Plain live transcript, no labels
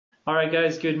All right,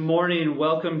 guys, good morning.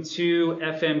 Welcome to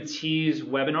FMT's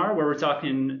webinar where we're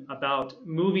talking about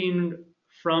moving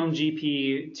from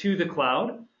GP to the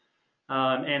cloud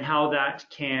and how that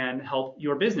can help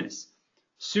your business.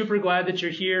 Super glad that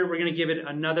you're here. We're going to give it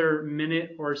another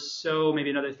minute or so, maybe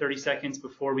another 30 seconds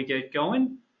before we get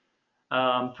going.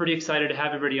 Pretty excited to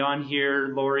have everybody on here.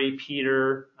 Lori,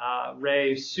 Peter,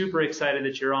 Ray, super excited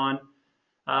that you're on.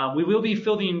 We will be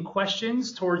fielding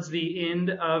questions towards the end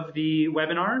of the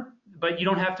webinar, but you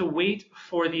don't have to wait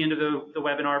for the end of the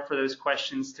webinar for those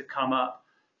questions to come up.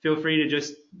 Feel free to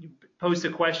just post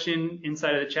a question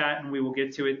inside of the chat and we will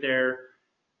get to it there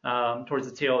towards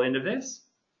the tail end of this.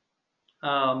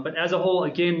 But as a whole,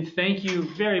 again, thank you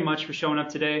very much for showing up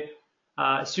today.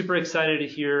 Super excited to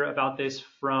hear about this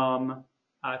from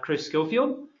Chris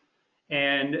Schofield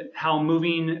and how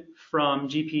moving from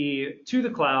GP to the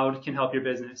cloud can help your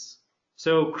business.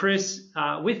 So Chris,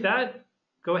 with that,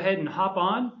 go ahead and hop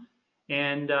on,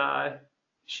 and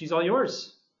she's all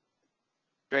yours.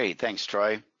 Great, thanks,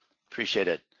 Troy. Appreciate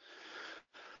it.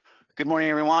 Good morning,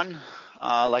 everyone.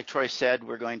 Like Troy said,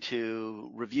 we're going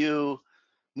to review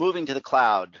moving to the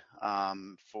cloud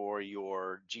for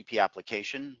your GP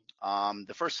application.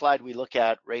 The first slide we look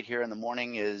at right here in the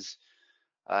morning is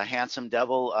Handsome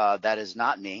Devil. That is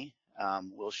not me.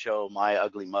 We'll show my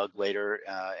ugly mug later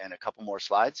in a couple more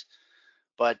slides.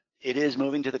 But it is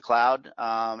moving to the cloud,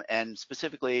 and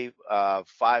specifically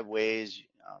 5 ways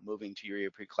moving to your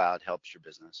ERP cloud helps your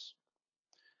business.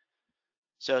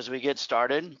 So as we get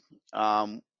started,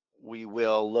 we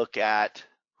will look at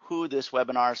who this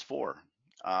webinar is for.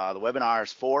 The webinar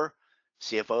is for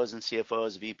CFOs and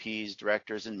CFOs, VPs,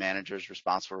 directors, and managers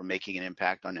responsible for making an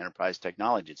impact on enterprise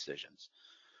technology decisions.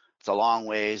 It's a long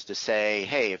ways to say,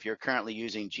 hey, if you're currently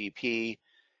using GP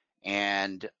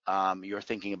and you're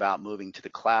thinking about moving to the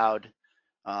cloud,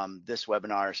 this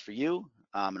webinar is for you.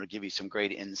 It'll give you some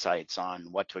great insights on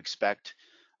what to expect,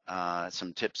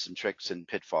 some tips and tricks and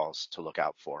pitfalls to look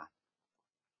out for.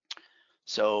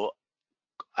 So,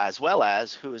 as well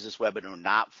as who is this webinar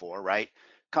not for, right?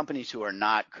 Companies who are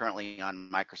not currently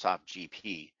on Microsoft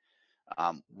GP.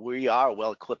 We are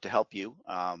well equipped to help you.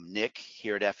 Nick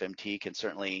here at FMT can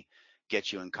certainly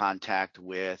get you in contact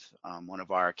with one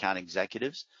of our account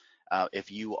executives.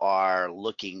 If you are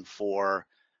looking for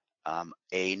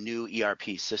a new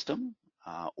ERP system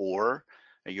or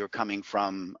you're coming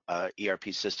from an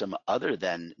ERP system other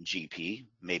than GP,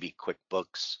 maybe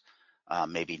QuickBooks,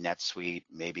 maybe NetSuite,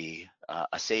 maybe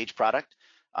a Sage product,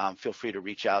 feel free to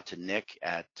reach out to Nick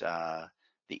at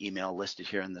the email listed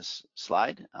here in this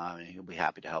slide, and he'll be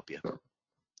happy to help you.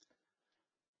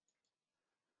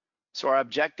 So our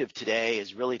objective today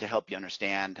is really to help you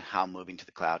understand how moving to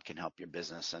the cloud can help your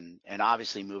business, and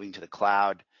obviously moving to the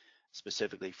cloud,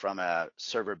 specifically from a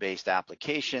server-based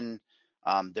application,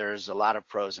 there's a lot of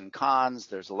pros and cons,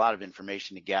 there's a lot of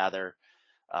information to gather,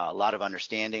 a lot of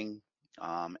understanding,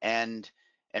 and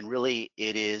really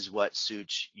it is what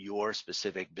suits your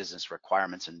specific business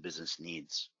requirements and business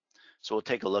needs. So we'll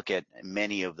take a look at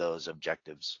many of those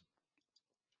objectives.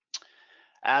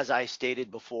 As I stated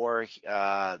before,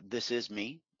 this is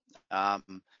me.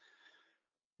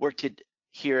 Worked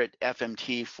here at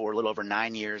FMT for a little over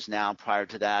 9 years now. Prior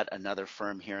to that, another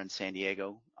firm here in San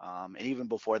Diego. And even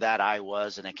before that, I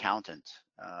was an accountant,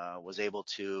 was able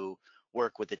to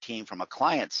work with the team from a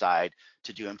client side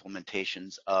to do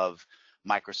implementations of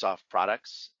Microsoft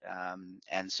products.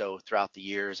 And so throughout the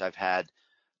years, I've had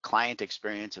client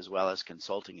experience as well as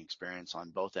consulting experience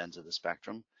on both ends of the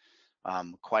spectrum.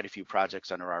 Quite a few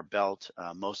projects under our belt,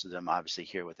 most of them obviously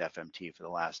here with FMT for the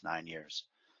last 9 years.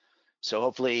 So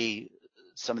hopefully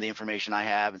some of the information I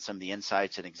have and some of the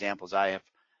insights and examples I have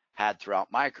had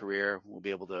throughout my career will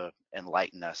be able to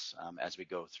enlighten us as we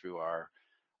go through our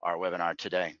webinar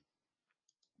today.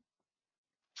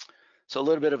 So a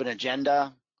little bit of an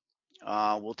agenda.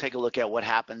 We'll take a look at what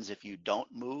happens if you don't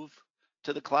move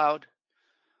to the cloud.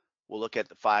 We'll look at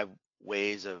the 5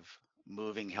 ways of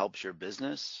moving helps your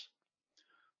business.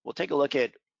 We'll take a look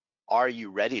at, are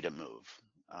you ready to move?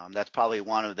 That's probably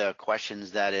one of the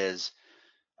questions that is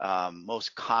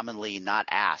most commonly not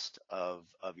asked of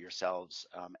yourselves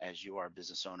as you are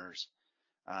business owners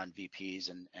and VPs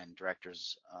and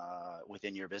directors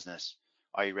within your business.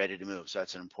 Are you ready to move? So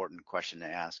that's an important question to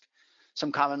ask.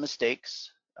 Some common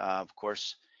mistakes, of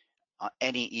course,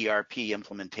 any ERP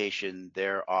implementation,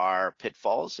 there are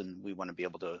pitfalls, and we want to be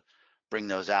able to bring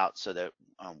those out so that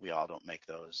we all don't make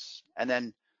those. And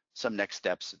then some next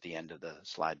steps at the end of the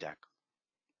slide deck.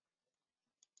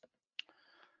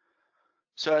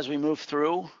 So as we move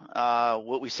through,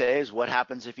 what we say is what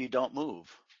happens if you don't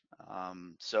move.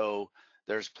 So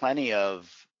there's plenty of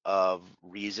of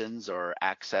reasons or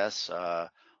access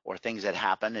or things that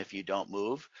happen if you don't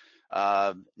move.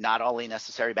 Not only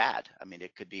necessarily bad. I mean,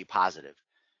 it could be positive.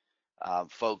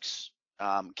 Folks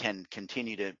can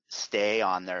continue to stay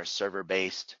on their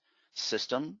server-based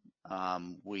system.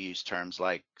 We use terms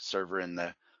like server in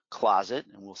the closet,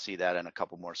 and we'll see that in a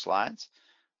couple more slides.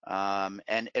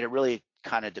 And it really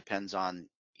kind of depends on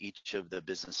each of the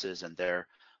businesses and their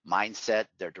mindset,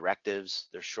 their directives,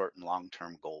 their short and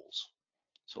long-term goals.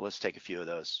 So let's take a few of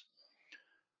those.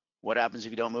 What happens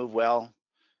if you don't move? Well,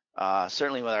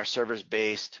 certainly with our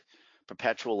servers-based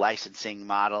perpetual licensing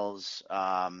models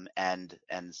and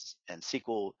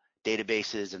SQL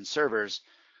databases and servers,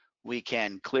 we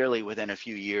can clearly within a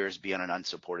few years be on an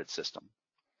unsupported system.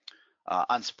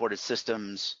 Unsupported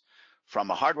systems from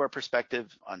a hardware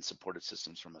perspective, unsupported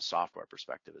systems from a software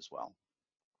perspective as well.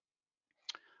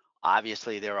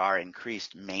 Obviously, there are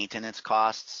increased maintenance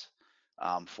costs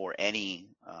for any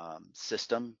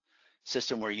system.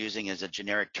 System we're using is a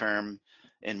generic term.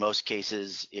 In most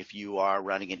cases, if you are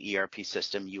running an ERP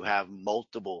system, you have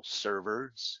multiple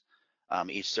servers.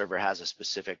 Each server has a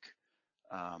specific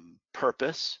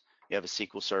purpose. You have a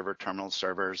SQL server, terminal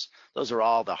servers. Those are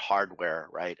all the hardware,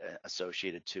 right,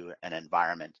 associated to an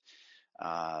environment.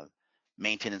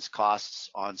 Maintenance costs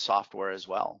on software as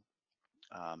well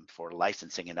for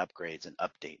licensing and upgrades and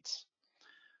updates.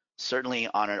 Certainly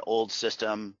on an old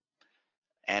system,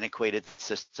 antiquated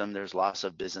system, there's loss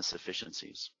of business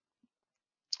efficiencies.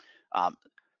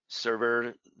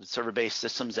 Server-based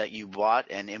systems that you bought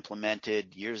and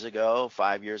implemented years ago,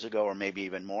 5 years ago, or maybe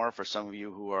even more for some of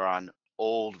you who are on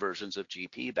old versions of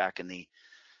GP back in the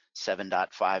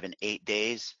 7.5 and 8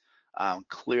 days,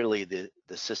 clearly the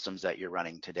systems that you're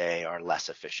running today are less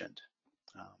efficient.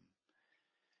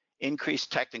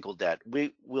 Increased technical debt.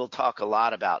 We'll talk a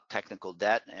lot about technical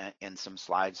debt in some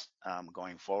slides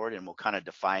going forward, and we'll kind of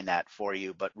define that for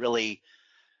you, but really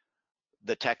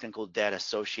the technical debt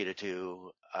associated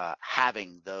to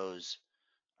having those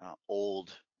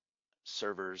old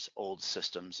servers, old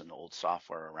systems, and old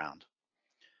software around.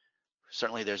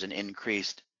 Certainly there's an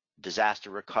increased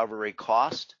disaster recovery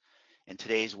cost. In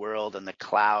today's world and the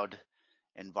cloud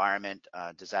environment,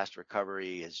 disaster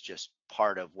recovery is just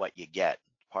part of what you get,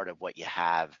 part of what you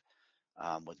have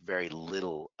with very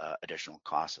little additional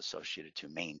costs associated to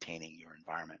maintaining your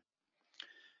environment.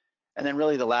 And then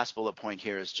really the last bullet point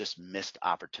here is just missed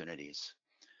opportunities.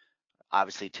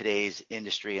 Obviously today's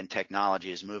industry and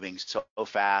technology is moving so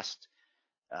fast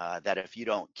that if you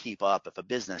don't keep up, if a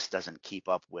business doesn't keep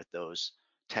up with those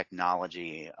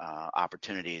technology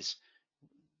opportunities,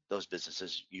 those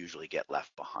businesses usually get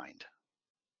left behind.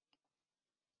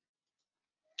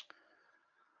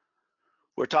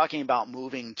 We're talking about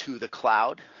moving to the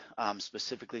cloud,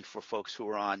 specifically for folks who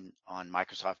are on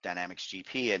Microsoft Dynamics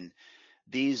GP, and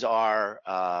these are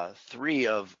three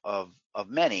of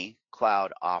many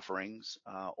cloud offerings.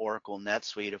 Oracle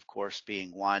NetSuite, of course,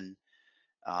 being one.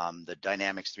 The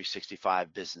Dynamics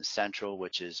 365 Business Central,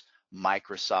 which is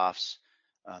Microsoft's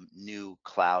new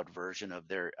cloud version of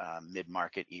their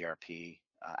mid-market ERP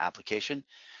application,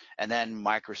 and then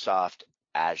Microsoft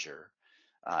Azure.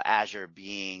 Azure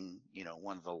being,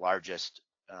 one of the largest,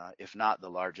 if not the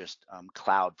largest,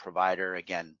 cloud provider,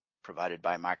 again, provided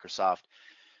by Microsoft.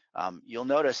 You'll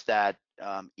notice that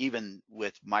even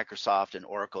with Microsoft and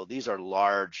Oracle, these are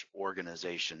large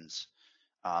organizations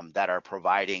that are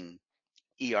providing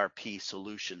ERP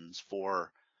solutions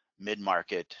for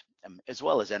mid-market as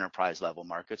well as enterprise level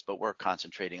markets, but we're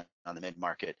concentrating on the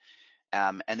mid-market.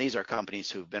 And these are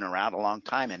companies who've been around a long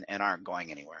time and aren't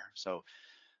going anywhere. So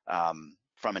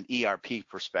from an ERP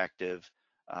perspective,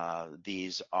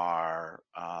 these are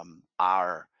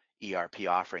our ERP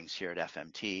offerings here at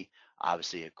FMT,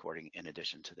 obviously in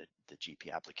addition to the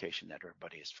GP application that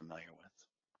everybody is familiar with.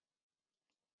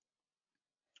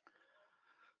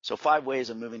 So 5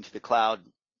 ways of moving to the cloud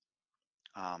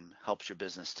helps your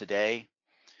business today.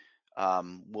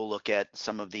 We'll look at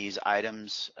some of these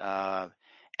items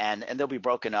and they'll be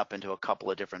broken up into a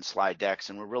couple of different slide decks,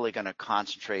 and we're really going to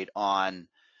concentrate on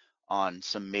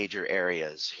some major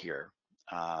areas here.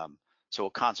 So we'll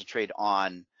concentrate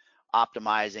on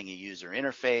optimizing a user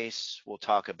interface. We'll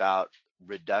talk about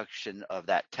reduction of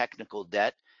that technical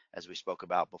debt, as we spoke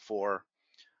about before.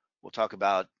 We'll talk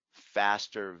about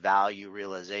faster value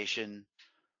realization.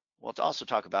 We'll also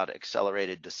talk about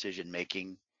accelerated decision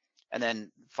making. And then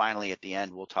finally, at the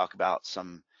end, we'll talk about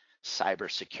some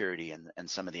cybersecurity and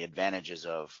some of the advantages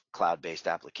of cloud-based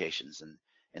applications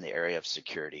in the area of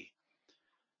security.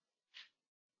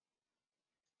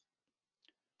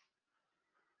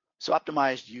 So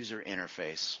optimized user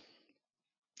interface.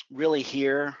 Really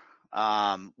here,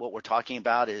 what we're talking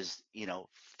about is,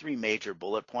 three major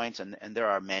bullet points, and there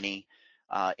are many.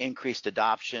 Increased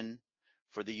adoption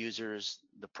for the users,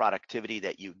 the productivity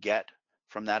that you get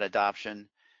from that adoption,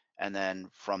 and then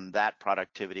from that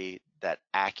productivity, that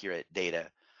accurate data.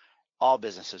 All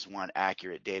businesses want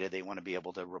accurate data. They want to be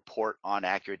able to report on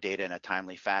accurate data in a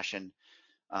timely fashion.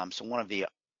 So one of the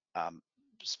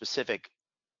specific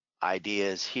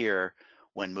ideas here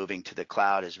when moving to the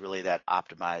cloud is really that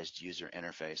optimized user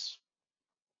interface.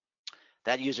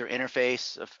 That user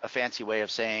interface, a fancy way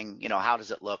of saying, how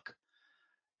does it look?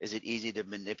 Is it easy to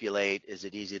manipulate? Is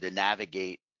it easy to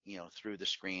navigate, through the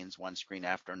screens, one screen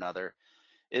after another?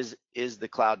 Is the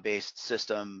cloud-based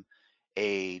system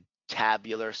a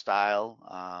tabular style,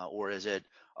 or is it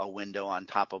a window on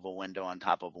top of a window on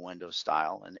top of a window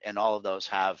style? And all of those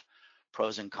have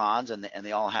pros and cons, and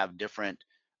they all have different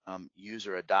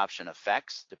user adoption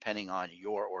effects depending on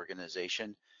your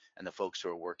organization and the folks who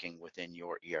are working within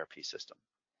your ERP system.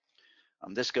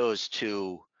 This goes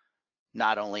to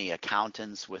not only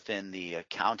accountants within the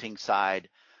accounting side,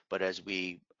 but as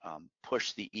we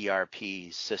push the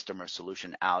ERP system or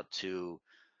solution out to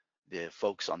the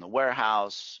folks on the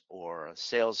warehouse or a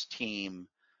sales team,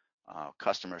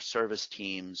 customer service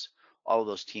teams, all of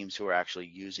those teams who are actually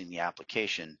using the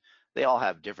application, they all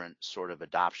have different sort of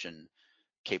adoption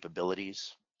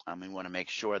capabilities. We want to make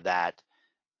sure that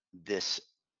this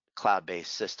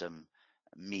cloud-based system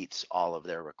meets all of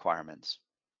their requirements.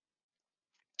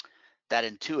 That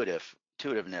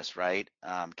intuitiveness, right,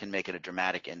 can make it a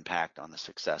dramatic impact on the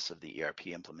success of the ERP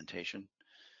implementation.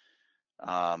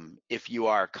 If you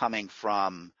are coming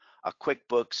from a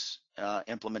QuickBooks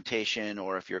implementation,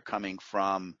 or if you're coming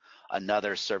from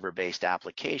another server-based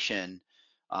application,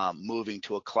 moving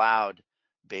to a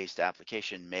cloud-based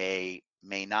application may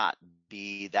not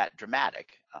be that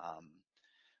dramatic.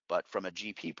 But from a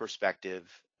GP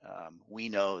perspective, we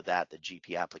know that the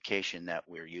GP application that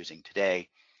we're using today,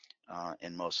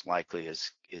 and most likely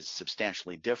is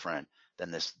substantially different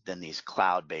than these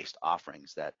cloud-based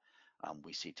offerings that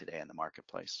we see today in the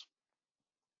marketplace.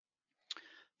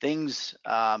 Things,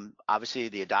 obviously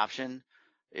the adoption,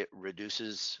 it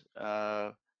reduces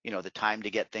the time to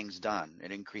get things done.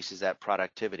 It increases that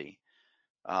productivity.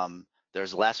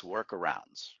 There's less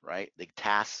workarounds, right? The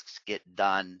tasks get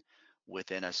done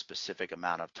within a specific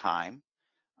amount of time,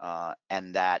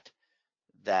 and that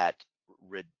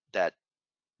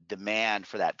demand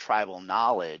for that tribal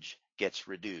knowledge gets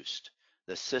reduced.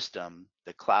 The system,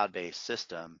 the cloud-based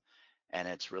system, and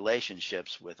its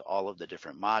relationships with all of the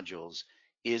different modules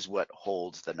is what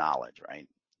holds the knowledge, right?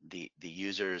 The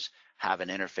users have an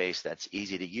interface that's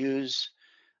easy to use,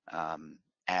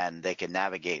 and they can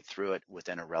navigate through it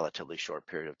within a relatively short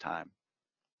period of time.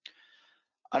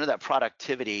 Under that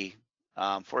productivity,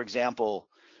 for example,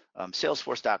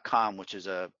 Salesforce.com, which is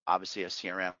obviously a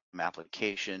CRM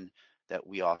application that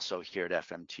we also here at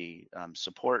FMT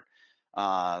support.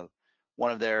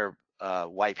 One of their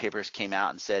white papers came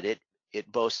out and said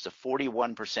it boasts a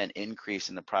 41% increase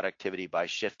in the productivity by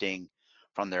shifting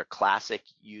from their classic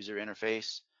user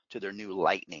interface to their new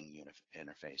Lightning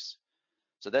interface.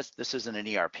 So this isn't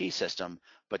an ERP system,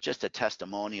 but just a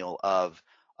testimonial of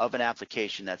an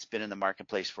application that's been in the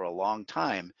marketplace for a long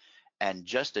time, and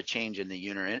just a change in the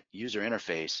user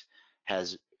interface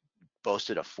has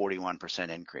boasted a 41%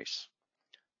 increase.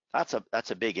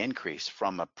 That's a big increase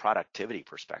from a productivity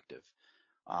perspective.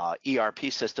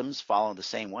 ERP systems follow the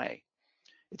same way.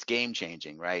 It's game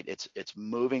changing, right? It's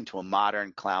moving to a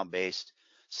modern cloud-based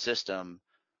system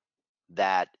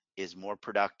that is more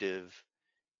productive,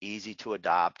 easy to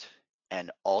adopt, and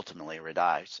ultimately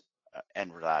relies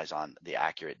on the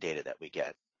accurate data that we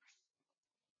get.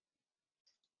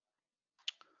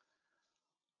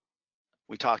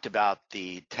 We talked about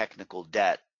the technical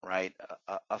debt, right?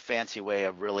 A fancy way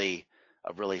of really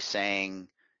saying,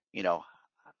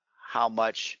 how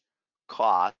much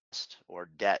cost or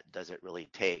debt does it really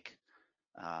take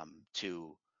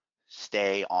to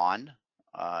stay on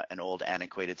an old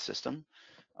antiquated system,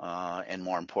 and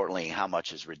more importantly, how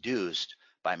much is reduced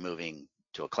by moving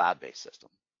to a cloud-based system.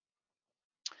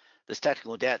 This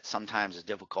technical debt sometimes is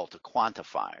difficult to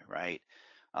quantify, right?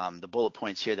 The bullet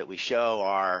points here that we show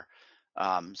are,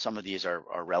 some of these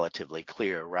are relatively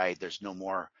clear, right? There's no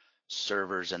more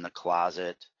servers in the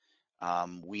closet.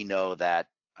 We know that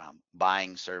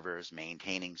buying servers,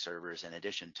 maintaining servers, in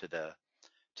addition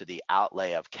to the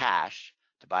outlay of cash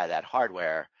to buy that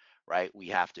hardware, right? We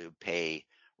have to pay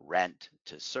rent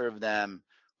to serve them.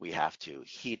 We have to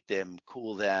heat them,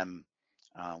 cool them.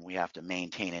 We have to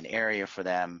maintain an area for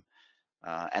them.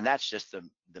 And that's just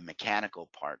the mechanical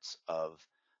parts of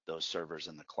those servers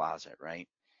in the closet, right?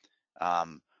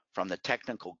 from the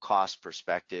technical cost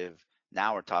perspective,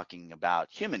 now we're talking about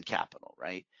human capital,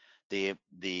 right?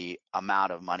 The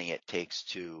amount of money it takes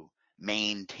to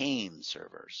maintain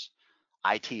servers,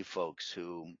 IT folks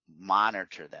who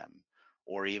monitor them,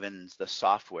 or even the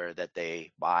software that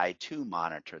they buy to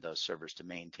monitor those servers to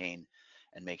maintain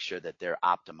and make sure that they're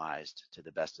optimized to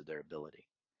the best of their ability.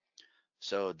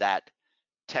 So that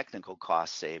technical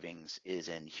cost savings is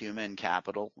in human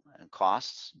capital and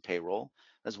costs, payroll,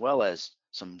 as well as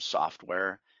some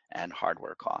software and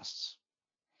hardware costs.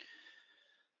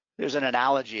 There's an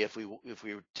analogy if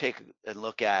we take a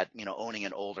look at owning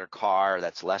an older car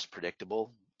that's less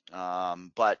predictable,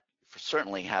 but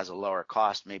certainly has a lower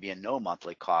cost, maybe a no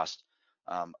monthly cost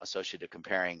associated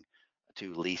comparing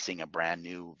to leasing a brand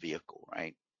new vehicle,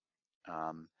 right?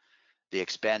 The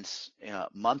expense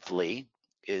monthly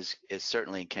is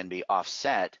certainly can be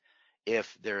offset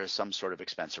if there is some sort of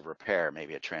expensive repair,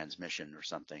 maybe a transmission or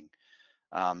something.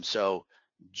 So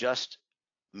just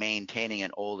maintaining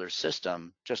an older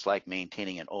system, just like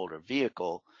maintaining an older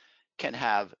vehicle, can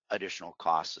have additional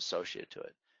costs associated to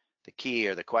it. The key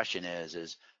or the question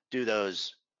is do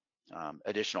those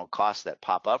additional costs that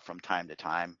pop up from time to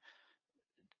time,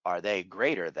 are they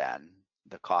greater than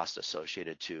the cost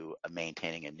associated to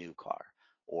maintaining a new car,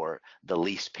 or the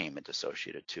lease payment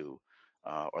associated to,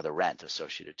 or the rent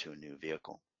associated to a new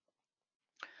vehicle?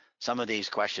 Some of these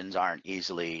questions aren't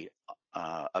easily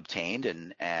obtained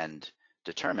and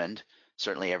determined.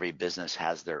 Certainly every business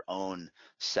has their own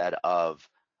set of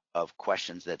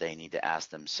questions that they need to ask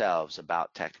themselves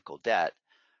about technical debt,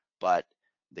 but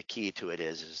the key to it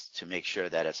is to make sure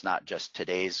that it's not just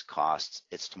today's costs,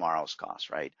 it's tomorrow's costs,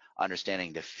 right?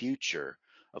 Understanding the future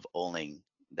of owning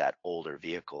that older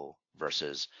vehicle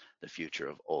versus the future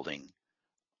of owning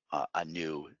a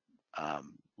new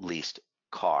leased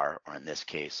car, or in this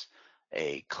case,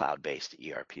 a cloud-based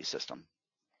ERP system.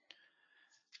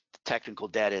 The technical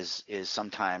debt is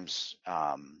sometimes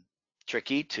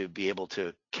tricky to be able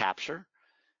to capture,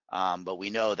 but we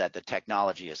know that the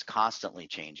technology is constantly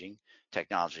changing.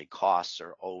 Technology costs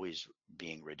are always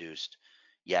being reduced,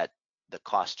 yet the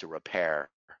cost to repair,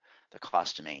 the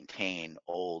cost to maintain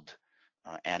old,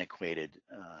 antiquated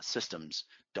systems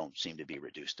don't seem to be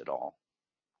reduced at all.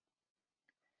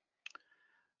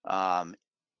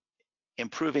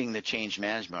 Improving the change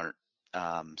management.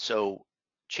 So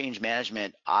change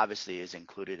management obviously is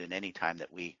included in any time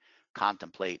that we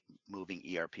contemplate moving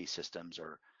ERP systems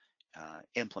or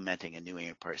implementing a new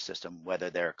ERP system, whether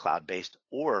they're cloud-based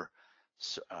or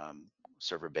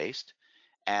server-based.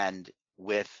 And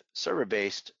with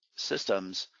server-based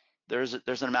systems, there's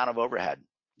an amount of overhead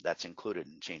that's included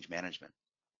in change management.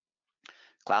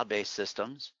 Cloud-based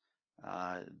systems,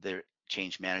 their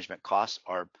change management costs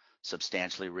are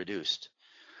substantially reduced.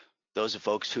 Those are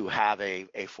folks who have a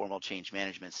formal change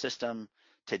management system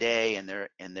today in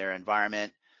their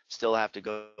environment still have to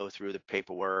go through the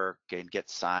paperwork and get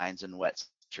signs and wet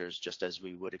signatures, just as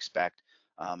we would expect,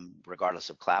 regardless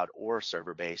of cloud or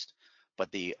server-based. But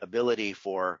the ability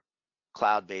for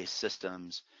cloud-based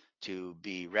systems to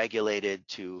be regulated,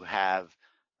 to have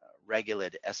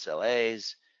regulated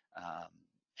SLAs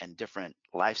and different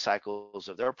life cycles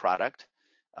of their product,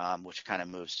 which kind of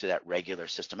moves to that regular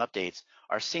system updates,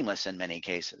 are seamless in many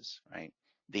cases, right?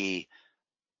 The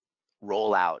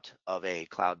rollout of a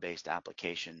cloud-based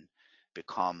application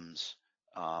becomes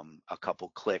a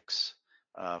couple clicks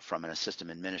from a system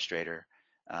administrator.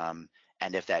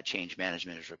 And if that change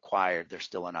management is required, there's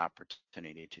still an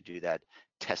opportunity to do that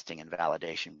testing and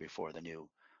validation before the new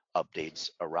updates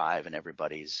arrive in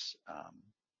everybody's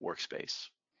workspace.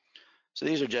 So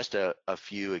these are just a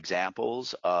few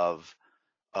examples of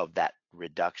that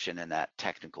reduction in that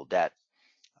technical debt.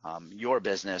 Your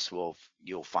business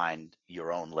you'll find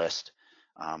your own list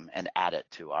and add it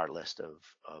to our list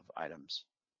of items.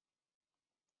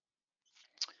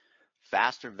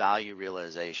 Faster value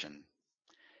realization.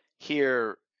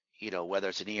 Here, whether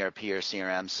it's an ERP or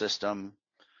CRM system,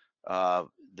 the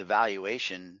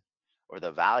valuation or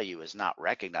the value is not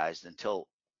recognized until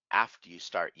after you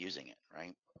start using it,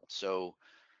 right? So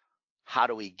how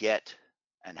do we get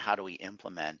and how do we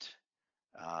implement,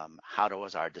 how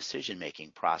does our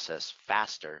decision-making process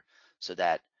faster so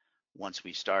that once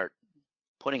we start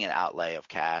putting an outlay of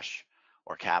cash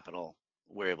or capital,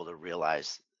 we're able to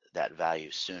realize that value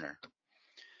sooner?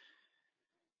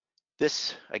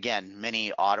 This, again,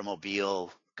 many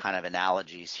automobile kind of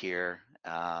analogies here,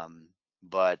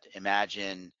 but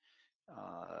imagine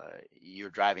you're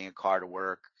driving a car to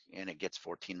work and it gets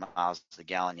 14 miles to the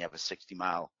gallon, you have a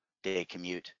 60-mile day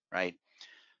commute, right?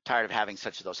 Tired of having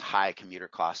such those high commuter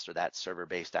costs or that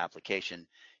server-based application,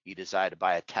 you decide to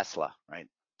buy a Tesla, right?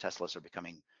 Teslas are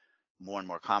becoming more and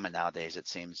more common nowadays, it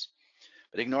seems.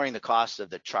 But ignoring the cost of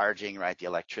the charging, right, the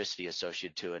electricity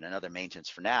associated to it and other maintenance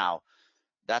for now,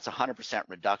 that's 100%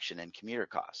 reduction in commuter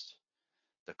cost.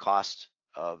 The cost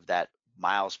of that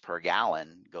miles per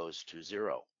gallon goes to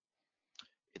zero.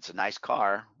 It's a nice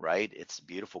car, right? It's a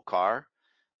beautiful car,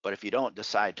 but if you don't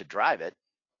decide to drive it,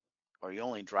 or you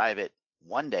only drive it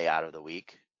one day out of the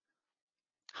week,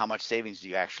 how much savings do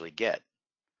you actually get?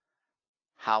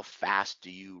 How fast do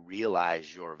you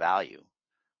realize your value?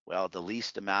 Well, the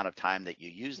least amount of time that you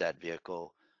use that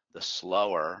vehicle, the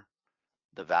slower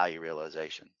the value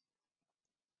realization.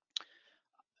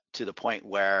 To the point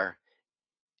where,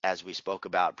 as we spoke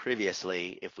about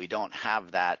previously, if we don't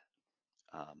have that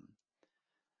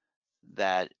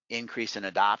that increase in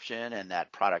adoption and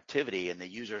that productivity, and the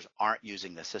users aren't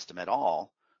using the system at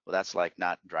all, well, that's like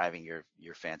not driving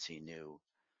your fancy new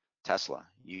Tesla.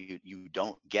 You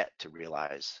don't get to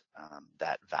realize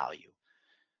that value.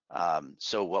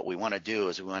 So what we want to do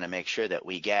is we want to make sure that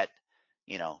we get,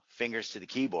 fingers to the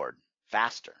keyboard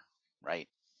faster, right?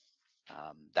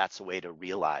 That's a way to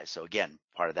realize. So again,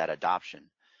 part of that adoption.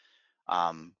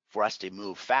 For us to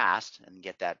move fast and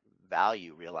get that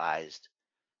value realized,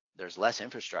 there's less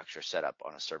infrastructure set up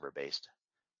on a server-based,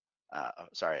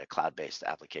 a cloud-based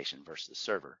application versus the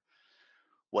server.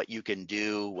 What you can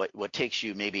do, what takes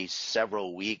you maybe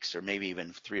several weeks or maybe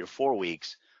even 3 to 4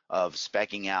 weeks of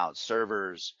speccing out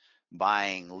servers,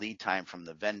 buying lead time from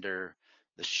the vendor,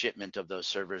 the shipment of those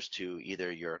servers to either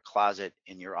your closet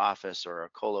in your office or a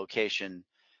co-location,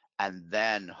 and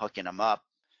then hooking them up,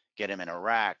 get them in a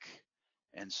rack,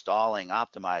 installing,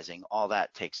 optimizing, all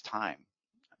that takes time.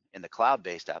 In the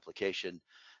cloud-based application,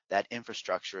 that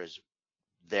infrastructure is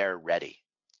there ready.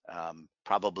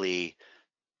 Probably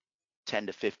 10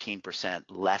 to 15%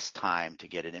 less time to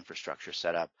get an infrastructure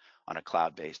set up on a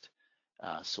cloud-based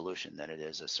solution than it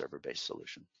is a server-based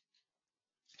solution.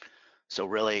 So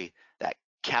really, that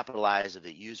capitalize of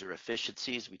the user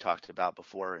efficiencies we talked about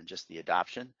before and just the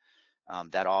adoption,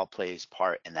 that all plays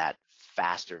part in that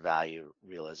faster value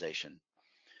realization.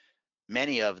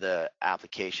 Many of the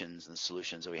applications and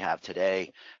solutions that we have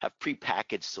today have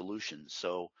prepackaged solutions.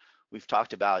 So we've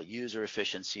talked about user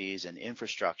efficiencies and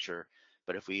infrastructure,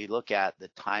 but if we look at the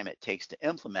time it takes to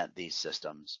implement these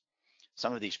systems,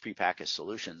 some of these prepackaged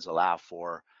solutions allow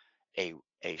for a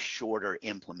shorter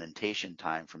implementation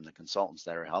time from the consultants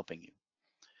that are helping you.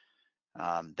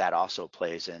 That also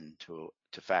plays into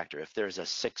factor. If there's a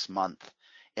 6-month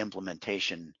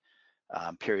implementation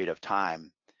period of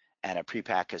time, and a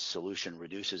prepackaged solution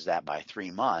reduces that by 3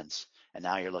 months, and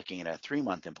now you're looking at a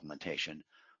 3-month implementation,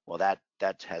 well,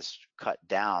 that has cut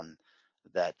down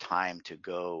that time to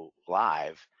go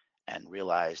live and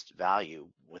realized value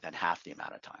within half the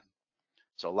amount of time.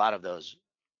 So a lot of those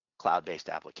cloud-based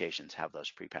applications have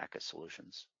those prepackaged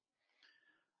solutions.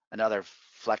 Another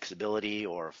flexibility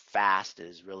or fast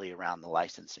is really around the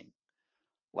licensing.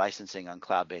 Licensing on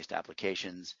cloud-based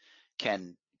applications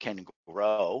can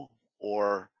grow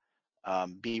or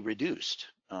be reduced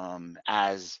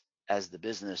as the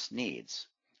business needs.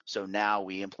 So now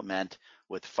we implement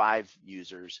with 5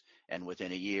 users, and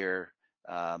within a year,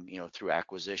 through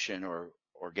acquisition or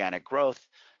organic growth,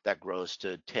 that grows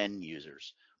to 10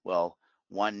 users. Well,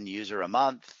 1 user a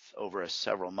month over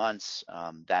several months,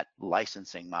 that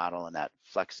licensing model and that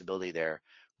flexibility there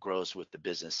grows with the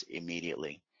business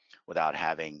immediately without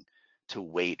having to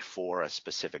wait for a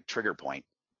specific trigger point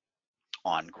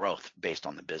on growth based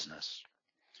on the business.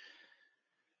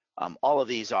 All of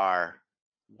these are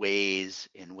ways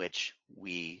in which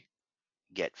we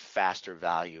get faster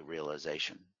value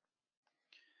realization.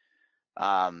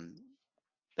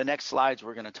 The next slides,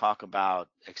 we're going to talk about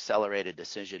accelerated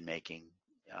decision making.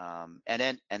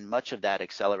 And much of that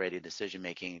accelerated decision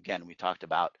making, again, we talked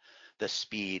about the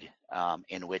speed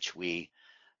in which we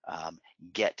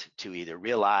get to either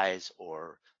realize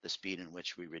or the speed in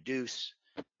which we reduce.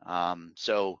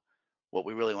 So what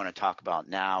we really want to talk about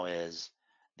now is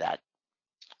that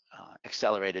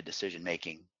accelerated decision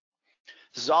making.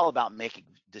 This is all about making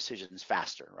decisions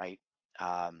faster, right?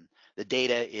 The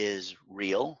data is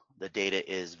real, the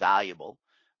data is valuable.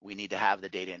 We need to have the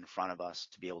data in front of us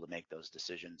to be able to make those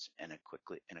decisions in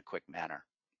a quick manner.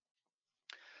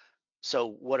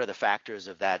 So what are the factors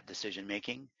of that decision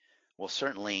making? Well,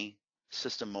 certainly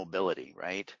system mobility,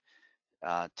 right?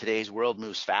 Today's world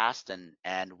moves fast,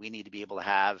 and we need to be able to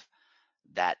have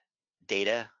that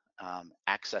data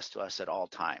access to us at all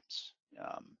times.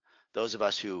 Those of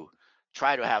us who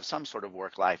try to have some sort of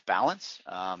work-life balance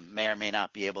may or may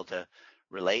not be able to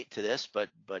relate to this, but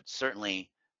certainly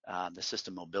the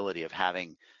system mobility of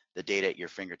having the data at your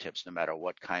fingertips, no matter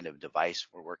what kind of device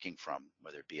we're working from,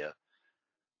 whether it be a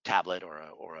tablet or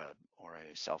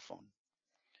a cell phone.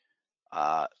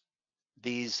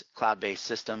 These cloud-based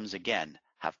systems, again,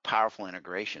 have powerful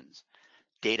integrations,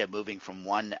 data moving from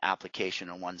one application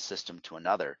or one system to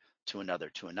another, to another,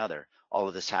 to another. All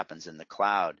of this happens in the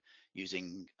cloud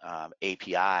using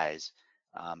APIs,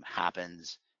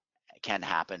 can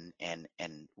happen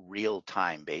in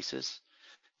real-time basis,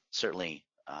 certainly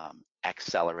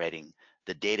accelerating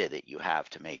the data that you have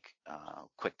to make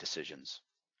quick decisions.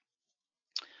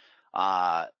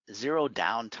 Zero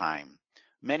downtime.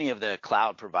 Many of the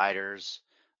cloud providers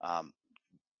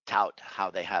tout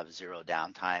how they have zero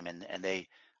downtime, and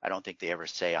I don't think they ever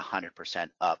say 100%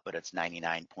 up, but it's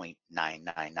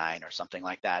 99.999 or something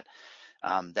like that.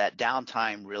 That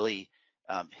downtime really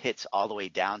hits all the way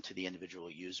down to the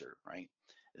individual user, right?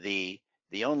 The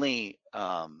only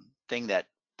thing that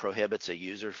prohibits a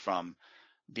user from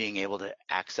being able to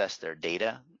access their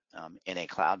data in a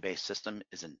cloud-based system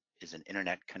is an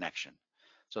internet connection.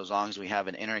 So as long as we have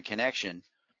an internet connection,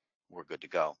 we're good to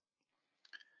go.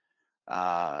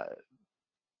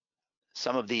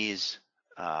 Some of these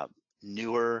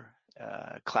newer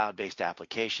cloud-based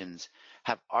applications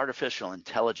have artificial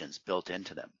intelligence built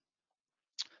into them,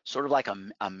 sort of like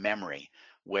a memory,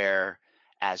 where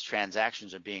as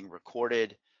transactions are being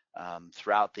recorded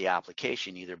throughout the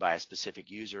application, either by a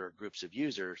specific user or groups of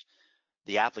users,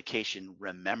 the application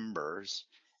remembers,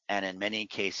 and in many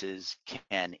cases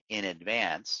can in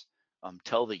advance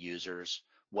tell the users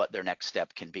what their next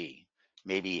step can be.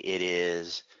 Maybe it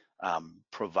is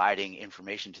providing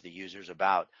information to the users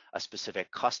about a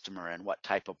specific customer and what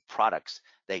type of products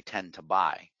they tend to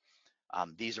buy.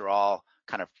 These are all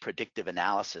kind of predictive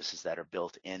analyses that are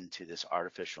built into this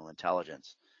artificial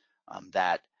intelligence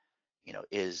that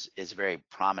is very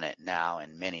prominent now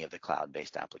in many of the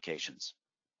cloud-based applications.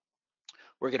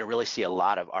 We're going to really see a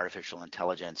lot of artificial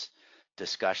intelligence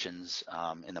discussions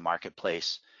in the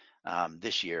marketplace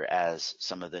this year as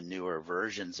some of the newer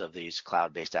versions of these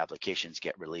cloud-based applications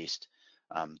get released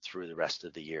through the rest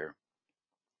of the year.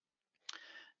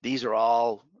 This is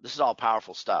all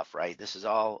powerful stuff, right? This is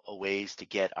all ways to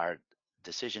get our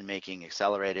decision making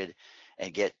accelerated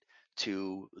and get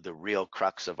to the real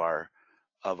crux of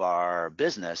our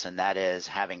business, and that is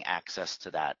having access to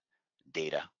that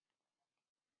data.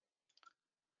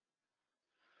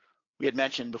 We had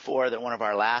mentioned before that one of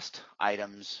our last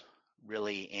items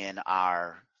really in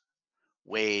our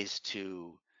ways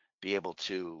to be able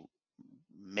to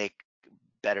make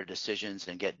better decisions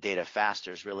and get data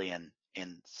faster is really in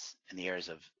the areas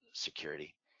of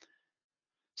security.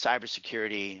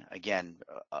 Cybersecurity, again,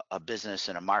 a business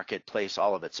and a marketplace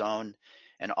all of its own,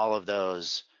 and all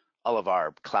of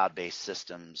our cloud-based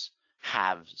systems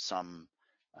have some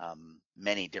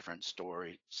many different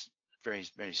stories,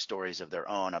 very stories of their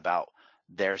own about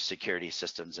their security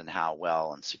systems and how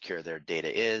well and secure their data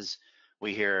is.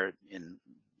 We hear in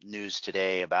news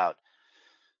today about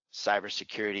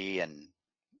cybersecurity and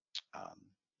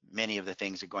many of the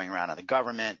things that are going around in the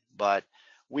government, but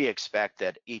we expect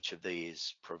that each of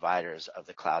these providers of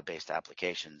the cloud-based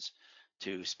applications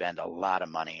to spend a lot of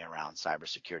money around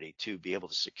cybersecurity to be able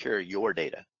to secure your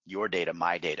data,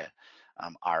 my data,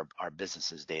 our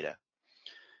business's data.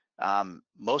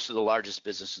 Most of the largest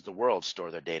businesses in the world store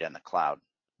their data in the cloud.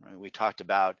 Right? We talked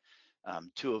about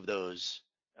two of those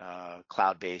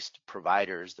cloud-based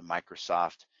providers, the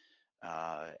Microsoft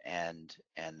and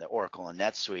the Oracle and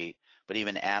NetSuite, but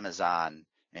even Amazon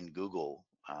and Google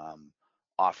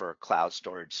offer cloud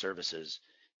storage services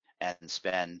and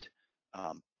spend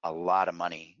a lot of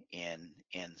money in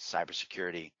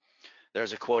cybersecurity.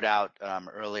 There's a quote out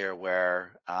earlier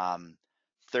where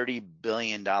 $30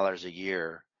 billion a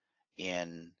year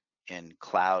in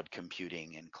cloud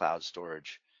computing and cloud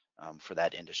storage for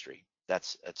that industry.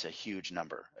 That's a huge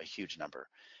number,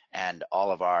 and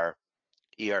all of our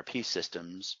ERP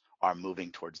systems are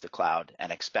moving towards the cloud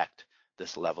and expect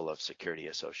this level of security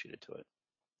associated to it.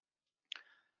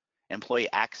 Employee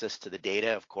access to the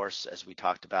data, of course, as we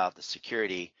talked about the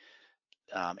security,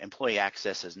 employee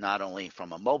access is not only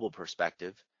from a mobile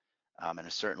perspective,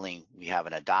 and certainly we have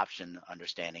an adoption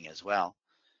understanding as well,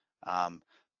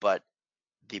 but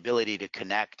the ability to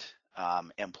connect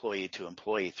employee to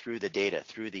employee through the data,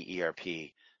 through the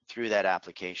ERP, through that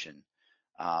application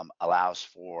allows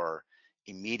for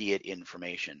immediate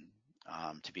information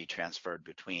to be transferred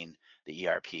between the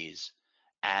ERPs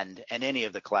and any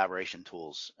of the collaboration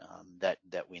tools that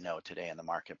we know today in the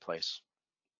marketplace.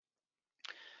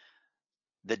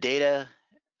 The data,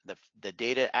 the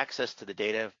data access to the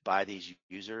data by these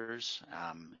users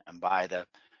and by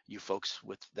you folks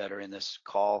that are in this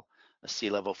call the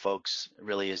C-level folks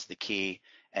really is the key,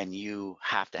 and you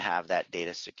have to have that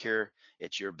data secure.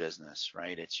 It's your business,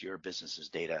 right? It's your business's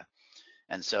data.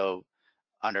 And so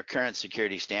under current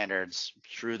security standards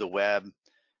through the web,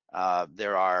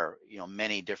 there are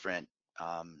many different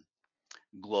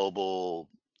global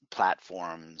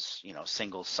platforms,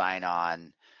 single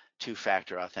sign-on,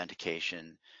 two-factor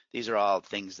authentication. These are all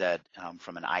things that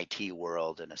from an IT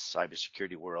world and a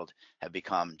cybersecurity world have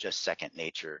become just second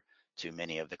nature to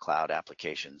many of the cloud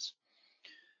applications.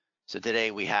 So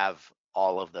today we have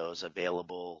all of those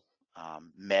available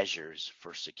measures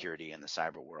for security in the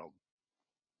cyber world.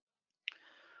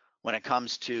 When it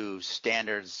comes to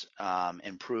standards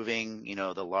improving,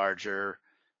 the larger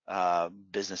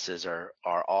businesses are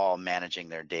all managing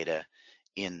their data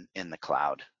in the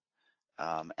cloud,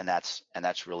 and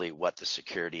that's really what the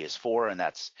security is for, and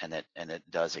it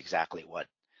does exactly what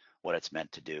it's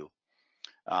meant to do.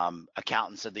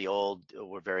 Accountants of the old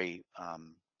were very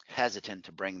hesitant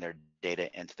to bring their data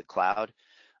into the cloud.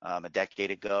 A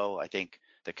decade ago, I think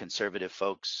the conservative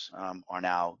folks are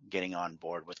now getting on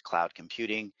board with cloud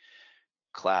computing,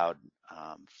 cloud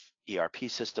ERP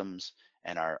systems,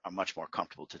 and are much more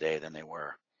comfortable today than they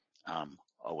were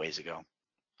a ways ago.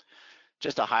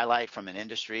 Just a highlight from an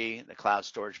industry, the cloud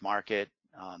storage market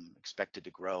expected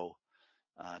to grow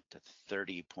to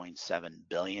 $30.7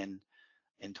 billion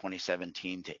in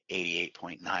 2017 to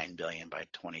 $88.9 billion by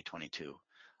 2022.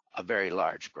 A very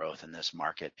large growth in this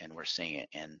market, and we're seeing it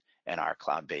in our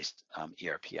cloud-based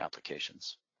ERP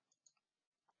applications.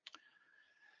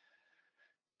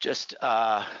 Just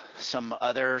some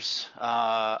other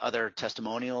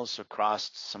testimonials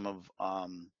across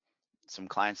some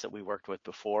clients that we worked with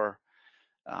before.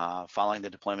 Following the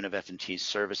deployment of FMT's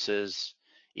services,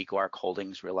 EcoArc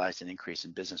Holdings realized an increase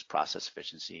in business process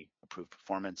efficiency, improved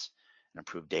performance, and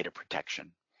improved data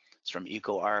protection. It's from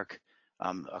EcoArc,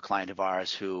 a client of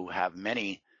ours who have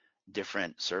many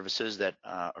different services that,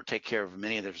 or take care of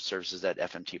many of the services that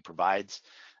FMT provides,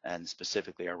 and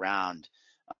specifically around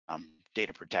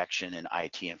data protection and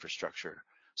IT infrastructure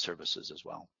services as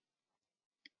well.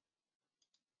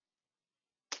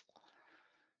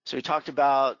 So we talked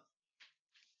about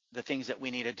the things that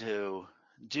we needed to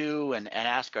do and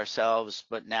ask ourselves,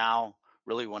 but now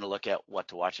really want to look at what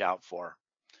to watch out for.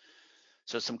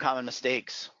 So some common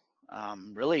mistakes,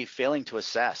 really failing to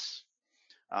assess.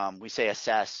 We say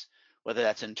assess, whether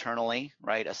that's internally,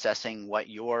 right? Assessing what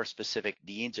your specific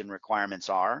needs and requirements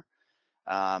are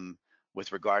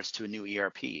with regards to a new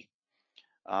ERP.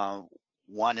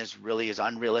 One is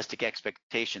unrealistic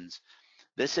expectations.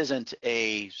 This isn't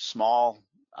a small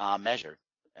measure.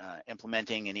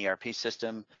 Implementing an ERP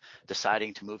system,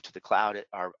 deciding to move to the cloud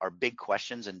are big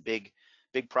questions and big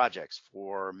projects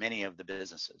for many of the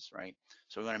businesses, right?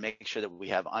 So we want to make sure that we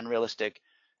have unrealistic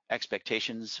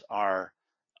expectations are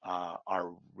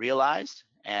realized,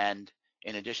 and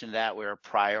in addition to that, we're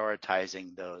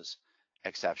prioritizing those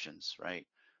exceptions, right?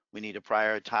 We need to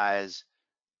prioritize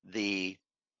the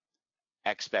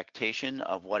expectation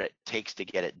of what it takes to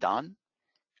get it done.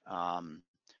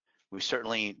 We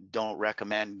certainly don't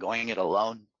recommend going it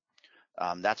alone.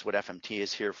 That's what FMT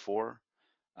is here for.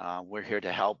 We're here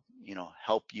to help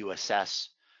you assess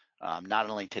not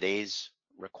only today's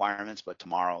requirements, but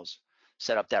tomorrow's.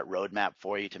 Set up that roadmap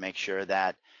for you to make sure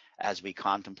that as we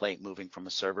contemplate moving from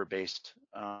a server-based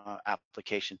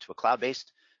application to a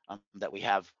cloud-based, that we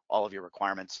have all of your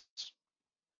requirements.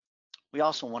 We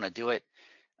also want to do it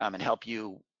and help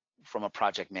you from a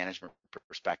project management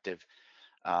perspective,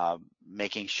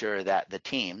 making sure that the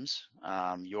teams,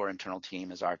 your internal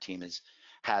team as our team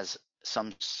has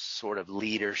some sort of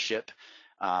leadership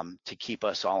to keep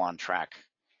us all on track.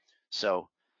 So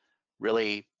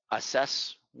really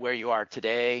assess where you are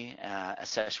today,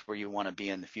 assess where you want to be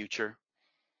in the future.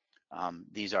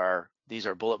 These are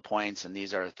bullet points, and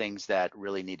these are things that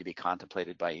really need to be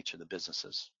contemplated by each of the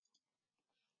businesses.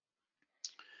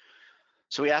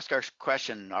 So we ask our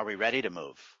question, are we ready to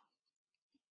move?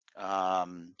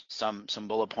 Some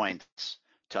bullet points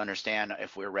to understand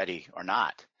if we're ready or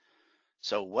not.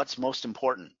 So what's most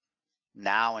important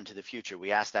now into the future?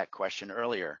 We asked that question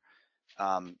earlier.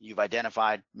 You've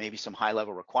identified maybe some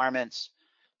high-level requirements.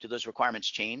 Do those requirements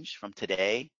change from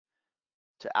today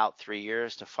to out 3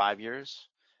 years to 5 years?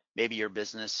 Maybe your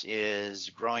business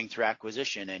is growing through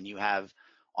acquisition and you have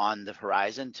on the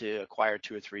horizon to acquire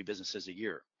 2 or 3 businesses a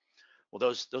year. Well,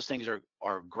 those things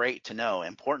are great to know,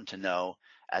 important to know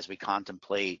as we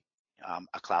contemplate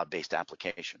a cloud-based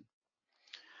application.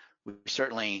 We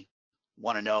certainly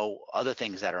want to know other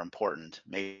things that are important,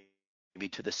 maybe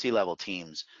to the C-level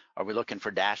teams. Are we looking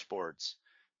for dashboards?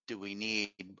 Do we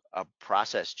need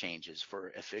process changes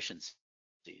for efficiencies?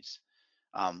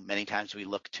 Many times we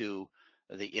look to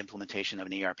the implementation of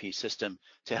an ERP system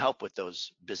to help with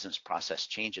those business process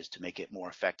changes to make it more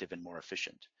effective and more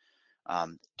efficient.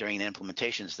 During the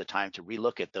implementation is the time to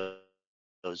relook at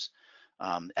those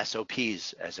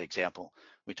SOPs, as an example.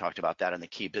 We talked about that in the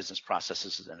key business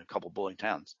processes in a couple bullet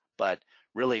points, but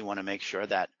really want to make sure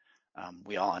that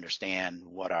we all understand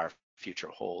what our future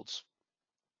holds.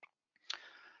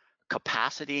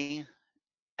 Capacity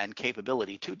and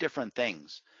capability, two different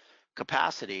things.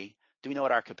 Capacity, do we know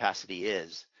what our capacity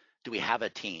is? Do we have a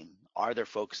team? Are there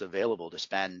folks available to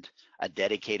spend a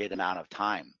dedicated amount of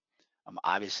time?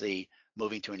 Obviously,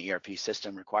 moving to an ERP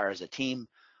system requires a team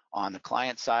on the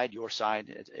client side, your side.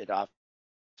 It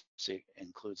obviously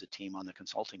includes a team on the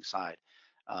consulting side,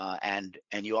 and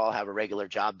you all have a regular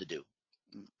job to do.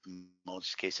 In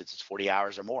most cases, it's 40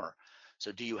 hours or more.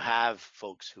 So do you have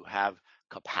folks who have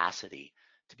capacity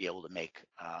to be able to make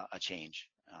a change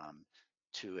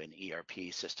to an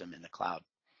ERP system in the cloud?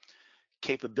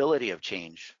 Capability of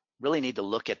change, really need to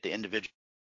look at the individual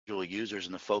users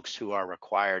and the folks who are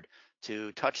required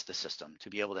to touch the system, to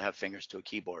be able to have fingers to a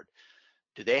keyboard.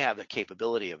 Do they have the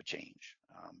capability of a change?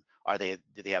 Do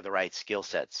they have the right skill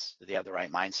sets? Do they have the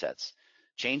right mindsets?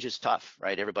 Change is tough,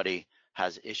 right? Everybody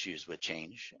has issues with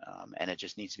change, and it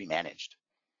just needs to be managed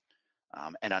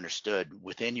and understood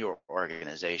within your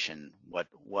organization.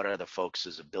 What are the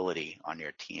folks' ability on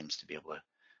your teams to be able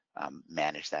to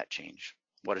manage that change?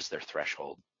 What is their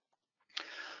threshold?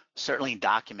 Certainly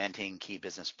documenting key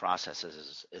business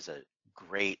processes is a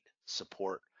great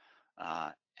support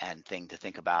and thing to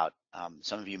think about.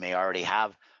 Some of you may already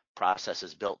have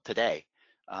processes built today,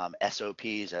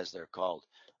 SOPs as they're called,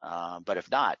 but if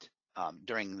not,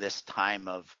 during this time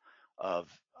of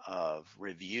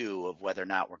review of whether or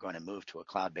not we're going to move to a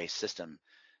cloud-based system,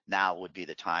 now would be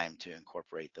the time to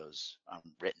incorporate those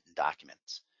written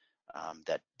documents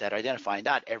that identify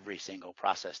not every single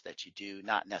process that you do,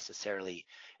 not necessarily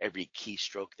every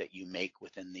keystroke that you make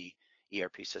within the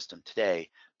ERP system today,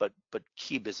 but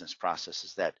key business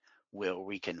processes that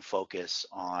we can focus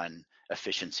on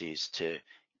efficiencies to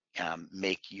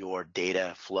make your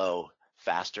data flow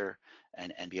faster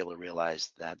and be able to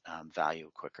realize that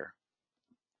value quicker.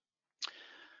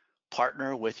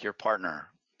 Partner with your partner.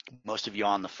 Most of you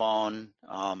on the phone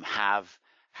have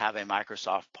a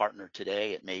Microsoft partner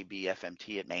today. It may be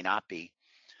FMT, it may not be,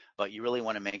 but you really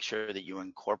want to make sure that you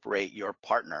incorporate your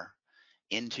partner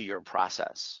into your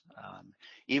process,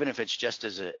 even if it's just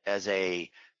as a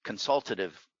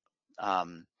consultative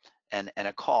and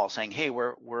a call saying, hey,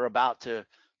 we're about to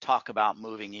talk about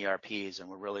moving ERPs and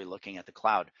we're really looking at the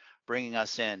cloud, bringing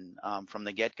us in from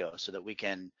the get-go so that we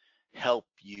can help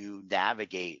you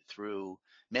navigate through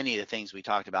many of the things we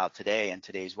talked about today in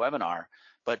today's webinar,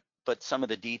 but some of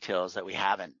the details that we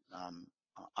haven't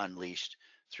unleashed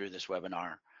through this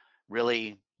webinar.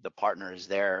 Really, the partner is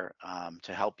there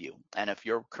to help you. And if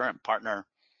your current partner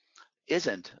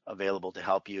isn't available to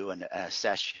help you and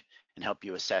help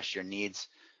you assess your needs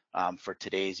for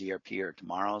today's ERP or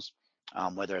tomorrow's,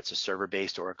 whether it's a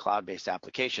server-based or a cloud-based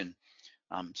application,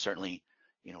 certainly,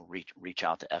 reach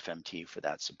out to FMT for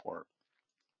that support.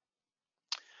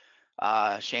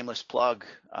 Shameless plug,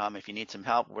 if you need some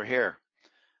help, we're here.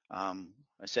 I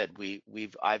said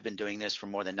I've been doing this for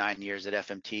more than 9 years at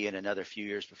FMT and another few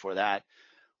years before that.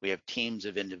 We have teams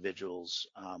of individuals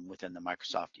within the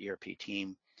Microsoft ERP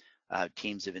team,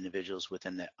 teams of individuals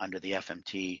under the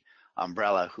FMT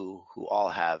umbrella who all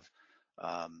have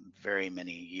very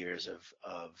many years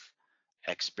of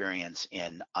experience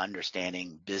in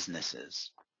understanding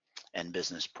businesses and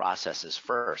business processes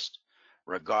first,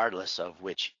 regardless of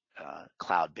which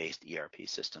cloud-based ERP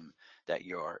system that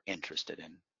you're interested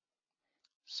in.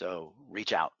 So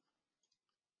reach out.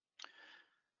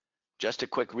 Just a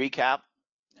quick recap.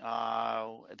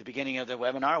 At the beginning of the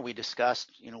webinar, we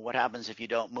discussed, what happens if you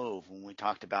don't move, when we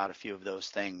talked about a few of those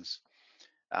things.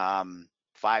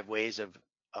 5 ways of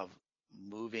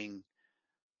moving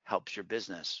helps your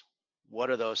business. What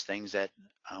are those things that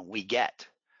we get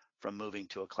from moving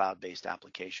to a cloud-based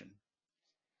application?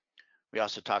 We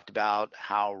also talked about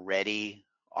how ready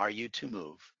are you to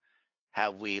move?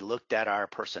 Have we looked at our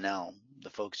personnel, the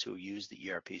folks who use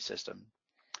the ERP system?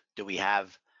 Do we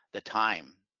have the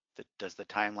time? Does the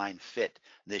timeline fit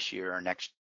this year or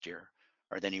next year?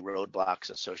 Are there any roadblocks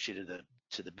associated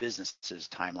to the business's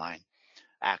timeline,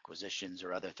 acquisitions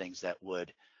or other things that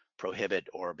would prohibit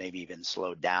or maybe even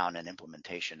slow down an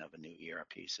implementation of a new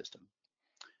ERP system?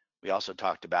 We also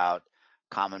talked about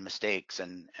common mistakes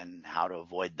and how to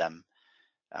avoid them.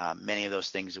 Many of those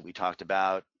things that we talked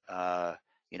about,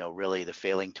 really the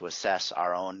failing to assess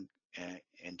our own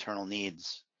internal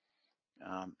needs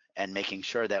and making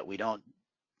sure that we don't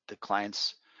the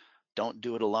clients don't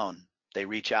do it alone. They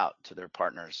reach out to their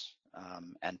partners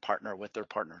and partner with their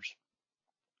partners.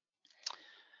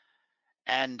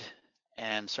 And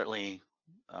certainly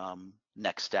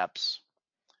next steps,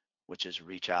 which is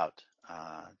reach out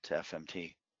to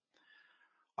FMT.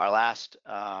 Our last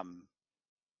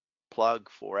plug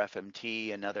for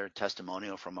FMT, another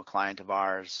testimonial from a client of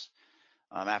ours.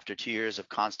 After 2 years of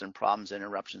constant problems and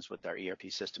interruptions with our ERP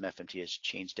system, FMT has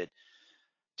changed it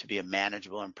to be a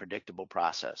manageable and predictable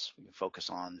process. We can focus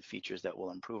on the features that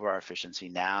will improve our efficiency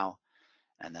now,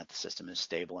 and that the system is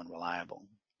stable and reliable.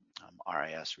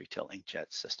 RIS, Retail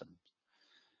Inkjet System.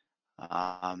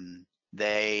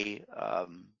 They,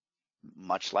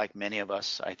 much like many of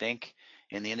us, I think,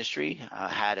 in the industry,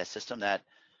 had a system that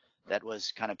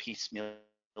was kind of piecemeal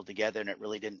together, and it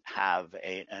really didn't have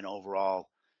an overall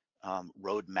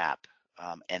roadmap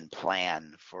and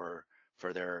plan for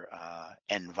their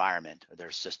environment or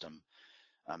their system,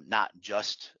 not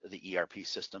just the ERP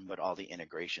system, but all the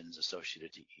integrations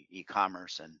associated to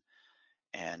e-commerce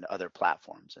and other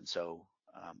platforms. And so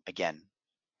again,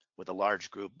 with a large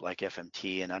group like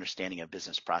FMT and understanding of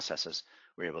business processes,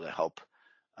 we're able to help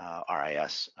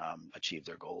RIS achieve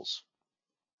their goals.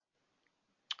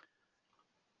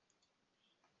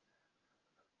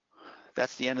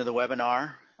 That's the end of the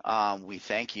webinar. We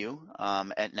thank you.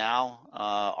 And now,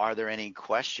 are there any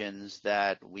questions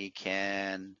that we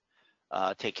can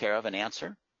take care of and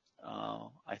answer?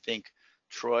 I think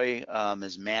Troy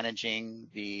is managing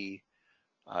the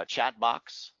chat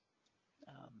box.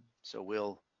 So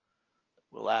we'll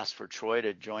ask for Troy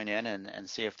to join in and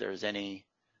see if there's any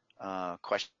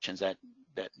questions that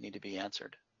need to be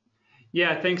answered.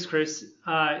 Yeah, thanks, Chris.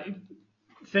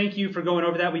 Thank you for going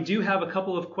over that. We do have a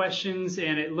couple of questions,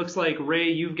 and it looks like,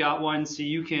 Ray, you've got one, so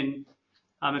you can,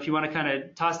 if you want to kind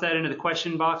of toss that into the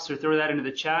question box or throw that into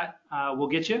the chat, we'll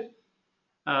get you.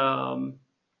 And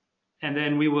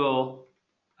then we will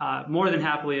more than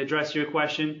happily address your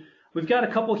question. We've got a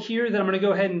couple here that I'm going to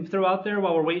go ahead and throw out there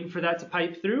while we're waiting for that to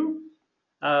pipe through.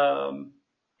 And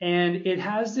it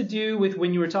has to do with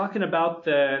when you were talking about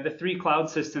the 3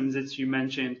 cloud systems that you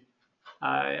mentioned.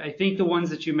 I think the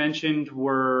ones that you mentioned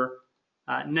were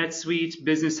NetSuite,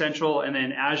 Business Central, and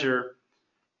then Azure.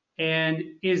 And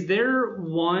is there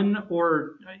one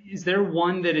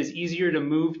that is easier to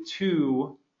move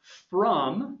to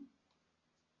from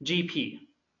GP?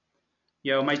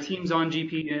 You know, my team's on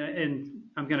GP, and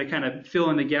I'm going to kind of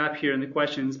fill in the gap here in the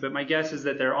questions, but my guess is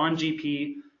that they're on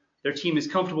GP. Their team is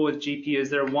comfortable with GP. Is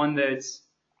there one that's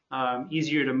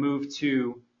easier to move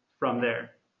to from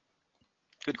there?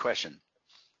 Good question.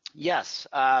 Yes.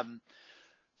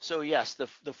 So yes,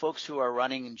 the folks who are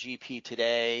running in GP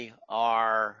today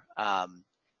are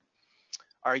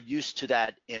used to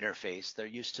that interface. They're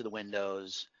used to the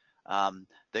windows,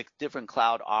 the different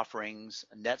cloud offerings.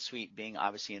 NetSuite, being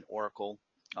obviously an Oracle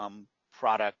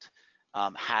product,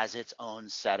 has its own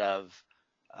set of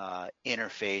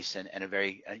interface and a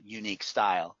very unique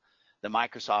style. The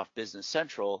Microsoft Business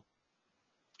Central,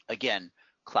 again,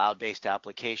 cloud-based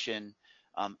application,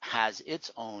 has its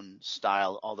own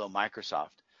style, although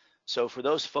Microsoft. So for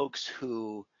those folks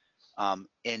who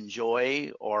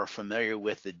enjoy or are familiar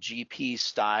with the GP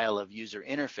style of user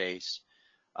interface,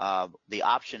 the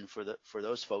option for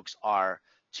those folks are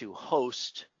to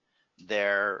host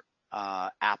their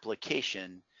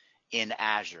application in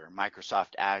Azure,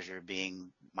 Microsoft Azure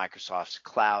being Microsoft's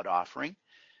cloud offering.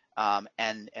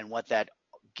 And what that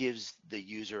gives the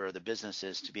user or the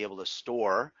businesses to be able to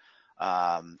store,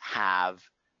 have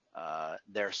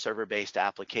their server-based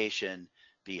application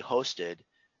be hosted.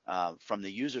 From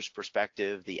the user's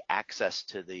perspective, the access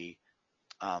to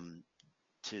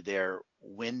their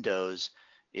Windows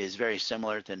is very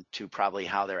similar to probably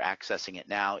how they're accessing it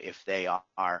now if they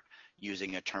are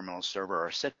using a terminal server or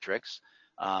Citrix.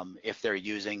 If they're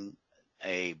using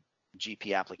a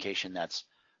GP application that's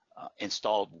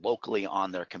installed locally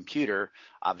on their computer,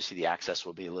 obviously the access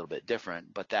will be a little bit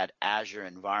different, but that Azure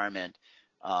environment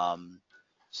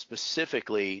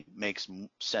specifically makes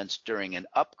sense during an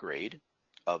upgrade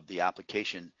of the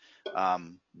application,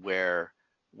 where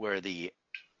the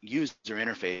user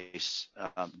interface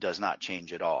does not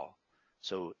change at all.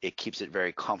 So it keeps it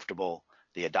very comfortable.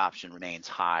 The adoption remains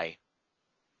high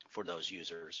for those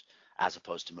users, as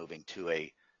opposed to moving to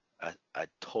a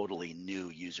totally new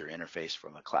user interface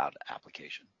from a cloud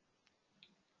application.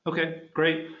 Okay,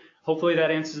 great. Hopefully that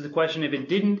answers the question. If it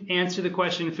didn't answer the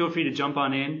question, feel free to jump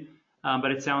on in.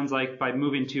 But it sounds like by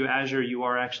moving to Azure, you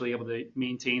are actually able to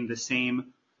maintain the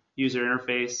same user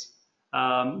interface.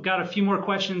 Got a few more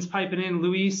questions piping in.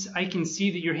 Luis, I can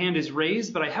see that your hand is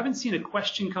raised, but I haven't seen a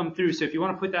question come through. So if you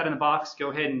want to put that in the box,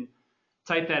 go ahead and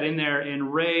type that in there.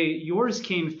 And Ray, yours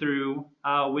came through,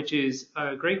 which is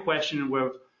a great question.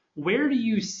 Where do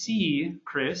you see,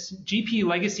 Chris, GP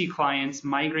legacy clients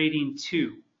migrating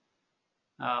to?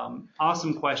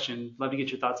 Awesome question. Love to get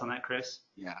your thoughts on that, Chris.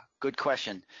 Yeah, good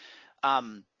question.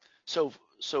 So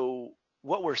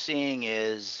what we're seeing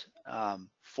is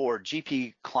for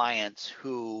GP clients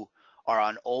who are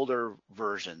on older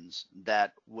versions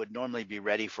that would normally be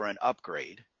ready for an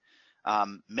upgrade,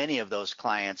 many of those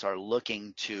clients are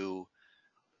looking to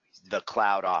the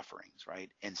cloud offerings, right?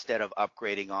 Instead of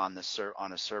upgrading on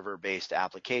a server-based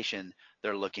application,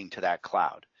 they're looking to that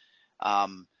cloud.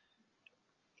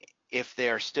 If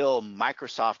they're still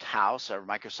Microsoft House or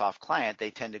Microsoft Client, they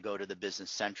tend to go to the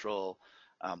Business Central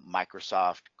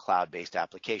Microsoft cloud-based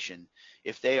application.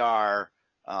 If they are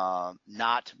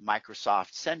not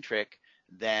Microsoft centric,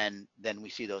 then we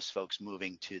see those folks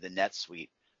moving to the NetSuite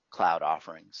cloud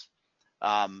offerings.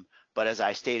 But as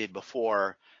I stated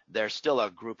before, there's still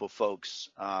a group of folks,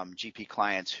 GP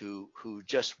clients, who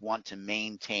just want to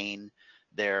maintain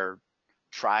their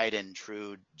tried and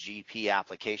true GP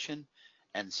application.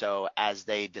 And so as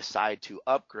they decide to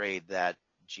upgrade that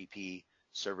GP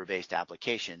server-based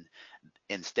application,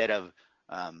 instead of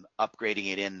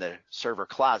upgrading it in the server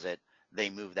closet, they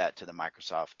move that to the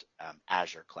Microsoft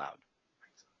Azure cloud.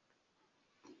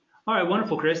 All right,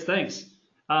 wonderful, Chris, thanks.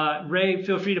 Ray,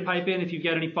 feel free to pipe in if you've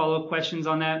got any follow-up questions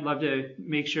on that. Love to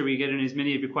make sure we get in as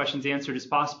many of your questions answered as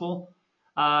possible.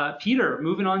 Peter,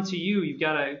 moving on to you. You've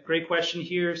got a great question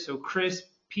here. So Chris,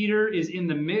 Peter is in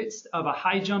the midst of a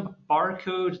HighJump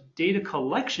barcode data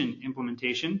collection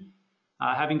implementation.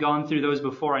 Having gone through those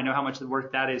before, I know how much the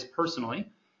work that is personally.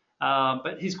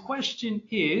 But his question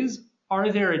is,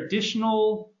 are there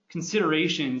additional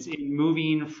considerations in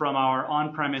moving from our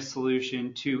on-premise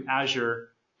solution to Azure,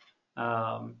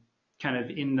 kind of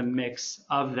in the mix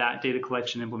of that data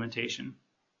collection implementation?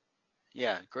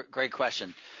 Yeah, great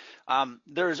question.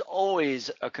 There's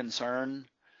always a concern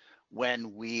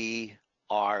when we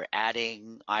are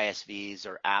adding ISVs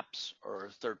or apps or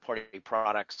third-party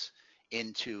products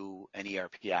into an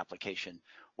ERP application,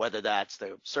 whether that's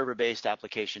the server-based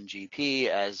application GP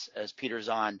as Peter's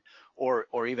on,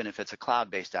 or even if it's a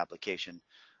cloud-based application.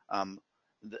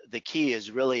 The key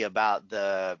is really about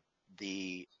the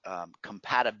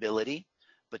compatibility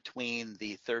between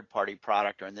the third-party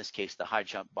product, or in this case, the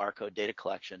HighJump barcode data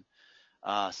collection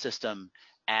system,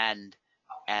 and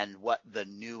what the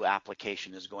new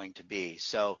application is going to be.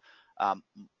 So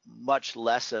much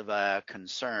less of a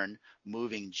concern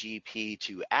moving GP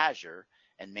to Azure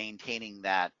and maintaining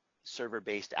that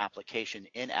server-based application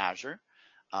in Azure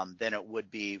than it would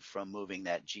be from moving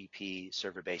that GP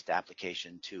server-based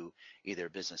application to either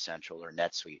Business Central or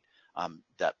NetSuite,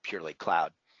 that purely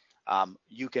cloud.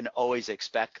 You can always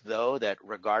expect, though, that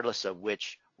regardless of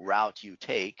which route you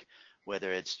take,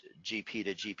 whether it's GP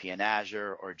to GP in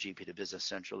Azure or GP to Business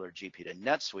Central or GP to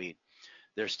NetSuite,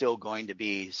 there's still going to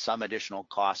be some additional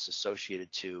costs associated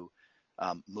to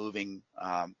moving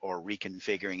or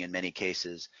reconfiguring, in many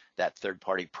cases, that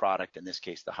third-party product, in this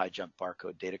case, the HighJump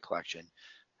barcode data collection,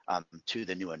 to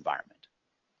the new environment.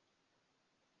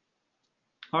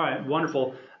 All right,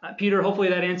 wonderful. Peter, hopefully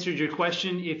that answered your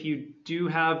question. If you do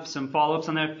have some follow-ups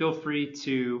on that, feel free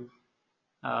to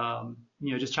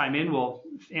just chime in. We'll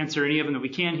answer any of them that we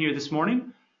can here this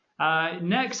morning.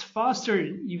 Next, Foster,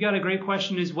 you got a great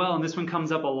question as well, and this one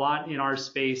comes up a lot in our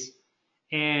space.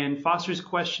 And Foster's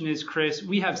question is, Chris,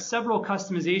 we have several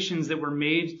customizations that were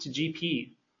made to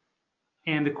GP.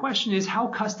 And the question is, how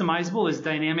customizable is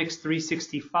Dynamics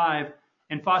 365?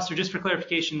 And Foster, just for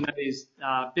clarification, that is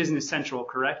Business Central,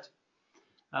 correct?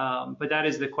 But that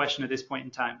is the question at this point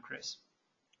in time, Chris.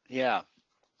 Yeah.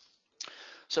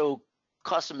 So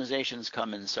customizations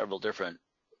come in several different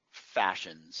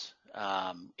fashions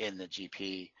in the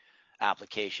GP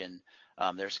application.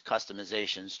 There's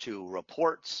customizations to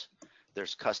reports,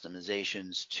 there's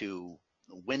customizations to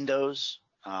Windows,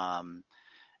 and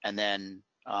then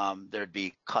there'd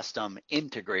be custom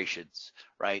integrations,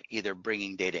 right? Either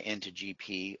bringing data into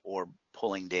GP or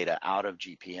pulling data out of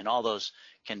GP, and all those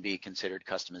can be considered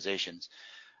customizations.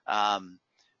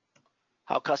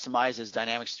 How customized is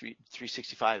Dynamics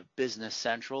 365 Business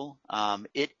Central?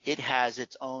 It has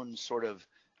its own sort of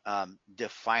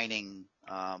defining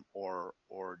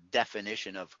or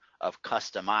definition of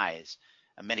customize.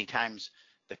 And many times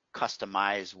the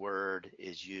customize word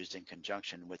is used in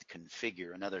conjunction with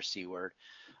configure, another C word.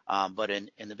 But in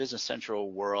the Business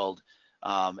Central world,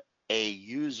 a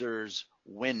user's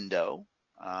window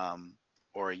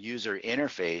or a user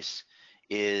interface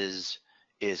is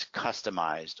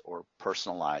customized or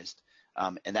personalized,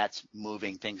 and that's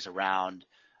moving things around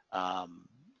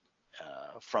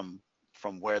from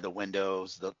where the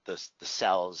windows, the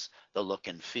cells, the look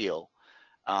and feel.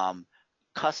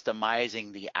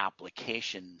 Customizing the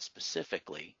application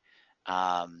specifically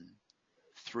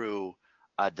through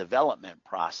a development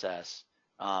process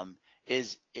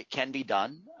it can be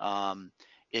done.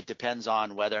 It depends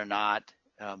on whether or not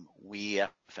we,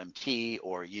 FMT,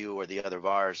 or you or the other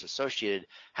VARs associated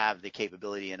have the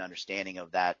capability and understanding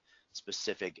of that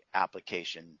specific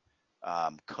application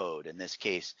code. In this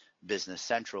case, Business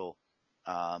Central,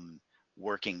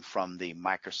 working from the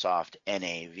Microsoft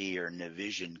NAV or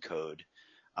Navision code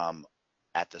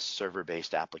at the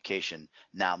server-based application,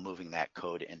 now moving that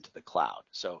code into the cloud.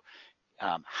 So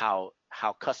how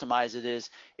customized it is,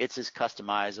 it's as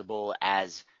customizable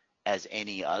as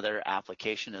any other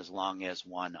application, as long as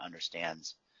one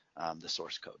understands the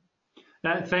source code.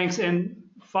 Thanks. And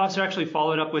Foster actually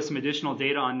followed up with some additional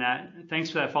data on that. Thanks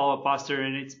for that follow-up, Foster.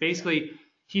 And it's basically,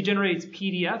 he generates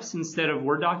PDFs instead of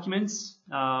Word documents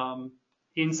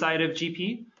inside of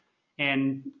GP.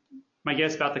 And my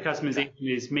guess about the customization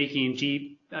is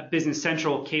making Business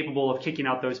Central capable of kicking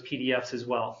out those PDFs as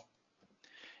well.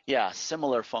 Yeah,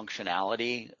 similar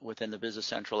functionality within the Business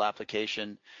Central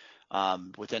application.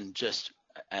 Within just,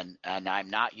 and I'm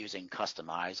not using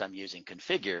customize, I'm using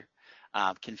configure.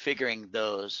 Configuring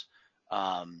those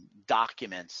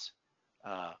documents,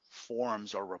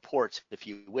 forms or reports, if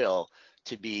you will,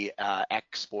 to be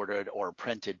exported or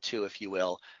printed to, if you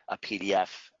will, a PDF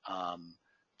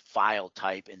file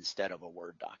type instead of a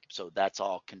Word doc. So that's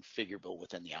all configurable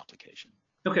within the application.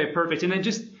 Okay, perfect. And then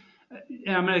just,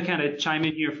 I'm going to kind of chime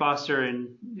in here, Foster,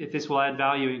 and if this will add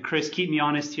value. And Chris, keep me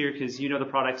honest here, because you know the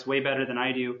products way better than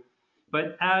I do.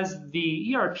 But as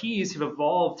the ERPs have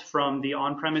evolved from the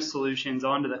on-premise solutions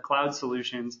onto the cloud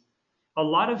solutions, a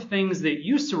lot of things that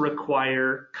used to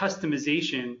require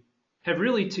customization have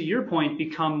really, to your point,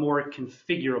 become more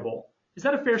configurable. Is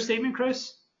that a fair statement,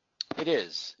 Chris? It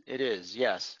is,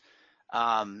 yes.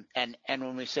 And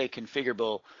when we say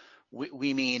configurable,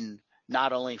 we mean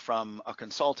not only from a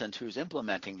consultant who's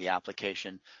implementing the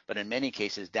application, but in many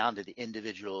cases down to the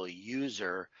individual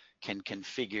user can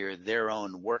configure their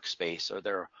own workspace or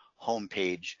their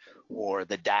homepage or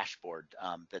the dashboard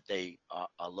that they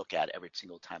look at every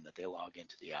single time that they log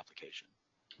into the application.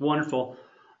 Wonderful.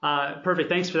 Perfect.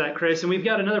 Thanks for that, Chris. And we've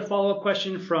got another follow-up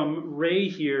question from Ray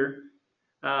here.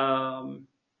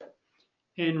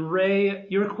 And Ray,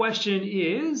 your question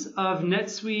is, of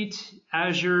NetSuite,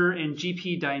 Azure, and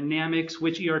GP Dynamics,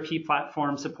 which ERP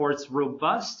platform supports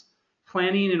robust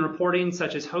planning and reporting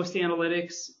such as host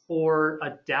analytics or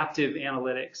adaptive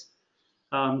analytics?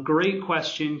 Great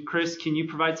question. Chris, can you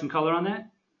provide some color on that?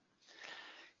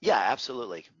 Yeah,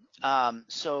 absolutely.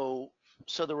 So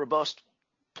the robust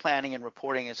planning and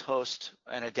reporting is host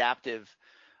and adaptive.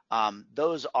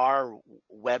 Those are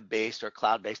web-based or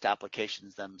cloud-based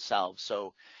applications themselves.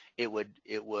 So it would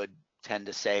tend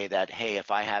to say that, hey,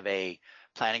 if I have a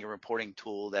planning and reporting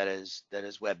tool that is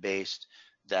web-based,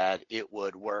 that it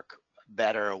would work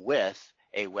better with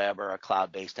a web or a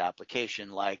cloud-based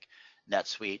application like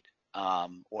NetSuite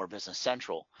or Business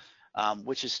Central,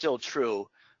 which is still true.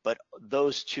 But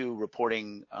those two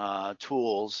reporting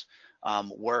tools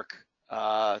work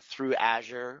through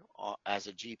Azure as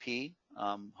a GP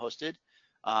hosted.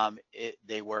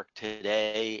 They work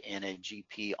today in a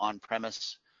GP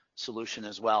on-premise solution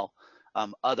as well.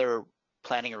 Other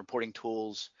planning and reporting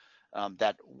tools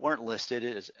that weren't listed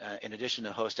is, in addition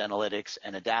to host analytics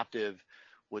and adaptive,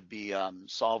 would be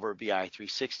Solver BI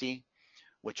 360,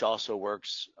 which also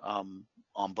works on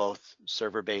both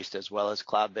server-based as well as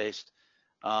cloud-based,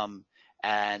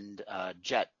 and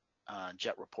Jet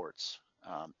Reports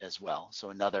as well. So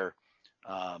another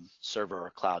server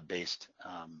or cloud-based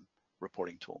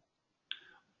reporting tool.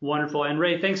 Wonderful. And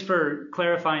Ray, thanks for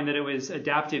clarifying that it was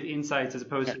adaptive insights as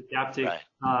opposed to adaptive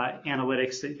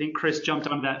analytics. I think Chris jumped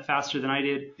on that faster than I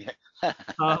did.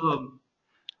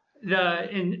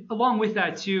 And along with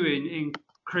that too, and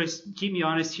Chris, keep me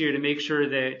honest here to make sure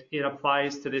that it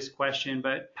applies to this question,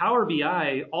 but Power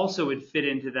BI also would fit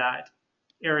into that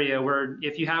area where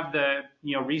if you have the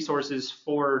resources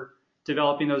for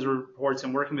developing those reports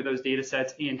and working with those data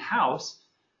sets in-house,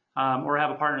 or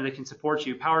have a partner that can support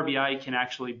you, Power BI can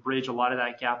actually bridge a lot of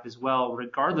that gap as well,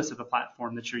 regardless of the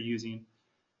platform that you're using.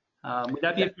 Would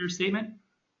that be a fair statement?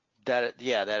 That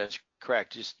is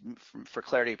correct. Just for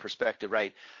clarity perspective,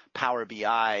 right? Power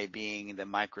BI being the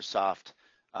Microsoft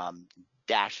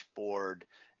dashboard,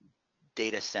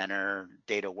 data center,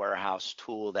 data warehouse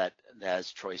tool that,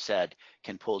 as Troy said,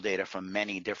 can pull data from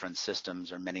many different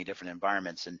systems or many different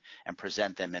environments and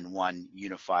present them in one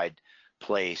unified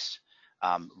place,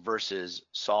 versus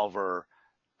Solver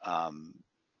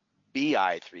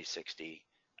BI 360,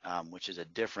 which is a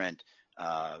different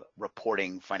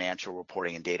financial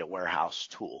reporting and data warehouse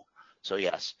tool. So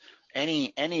yes,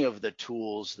 any of the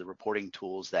tools, the reporting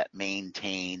tools that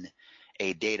maintain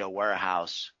a data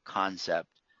warehouse concept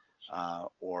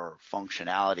or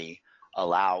functionality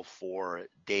allow for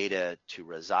data to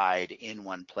reside in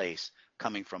one place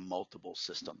coming from multiple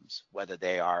systems, whether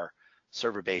they are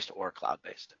server-based or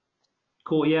cloud-based.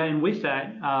 Cool, yeah, and with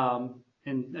that,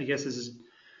 and I guess this is,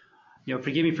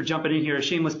 forgive me for jumping in here, a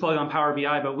shameless plug on Power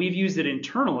BI, but we've used it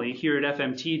internally here at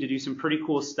FMT to do some pretty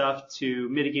cool stuff to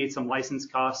mitigate some license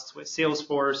costs with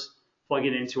Salesforce, plug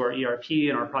it into our ERP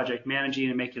and our project managing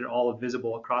and make it all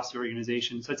visible across the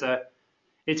organization. So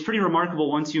it's pretty remarkable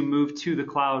once you move to the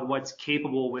cloud, what's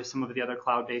capable with some of the other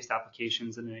cloud-based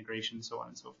applications and integrations, so on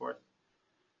and so forth.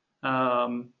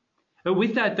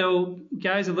 With that though,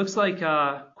 guys, it looks like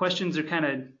questions are kind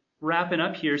of wrapping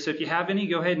up here. So if you have any,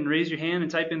 go ahead and raise your hand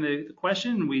and type in the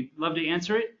question, and we'd love to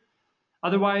answer it.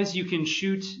 Otherwise, you can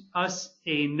shoot us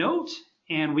a note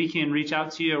and we can reach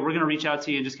out to you. We're going to reach out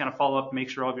to you and just kind of follow up and make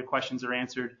sure all of your questions are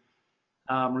answered.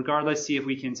 Regardless, see if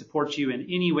we can support you in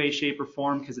any way, shape, or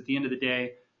form, because at the end of the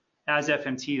day, as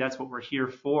FMT, that's what we're here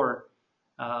for.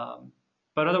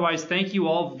 But otherwise, thank you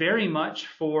all very much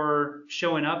for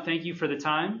showing up. Thank you for the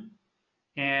time.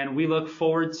 And we look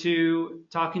forward to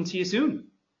talking to you soon.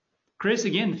 Chris,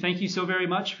 again, thank you so very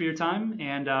much for your time.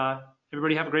 And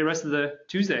everybody have a great rest of the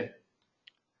Tuesday.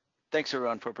 Thanks,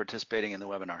 everyone, for participating in the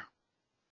webinar.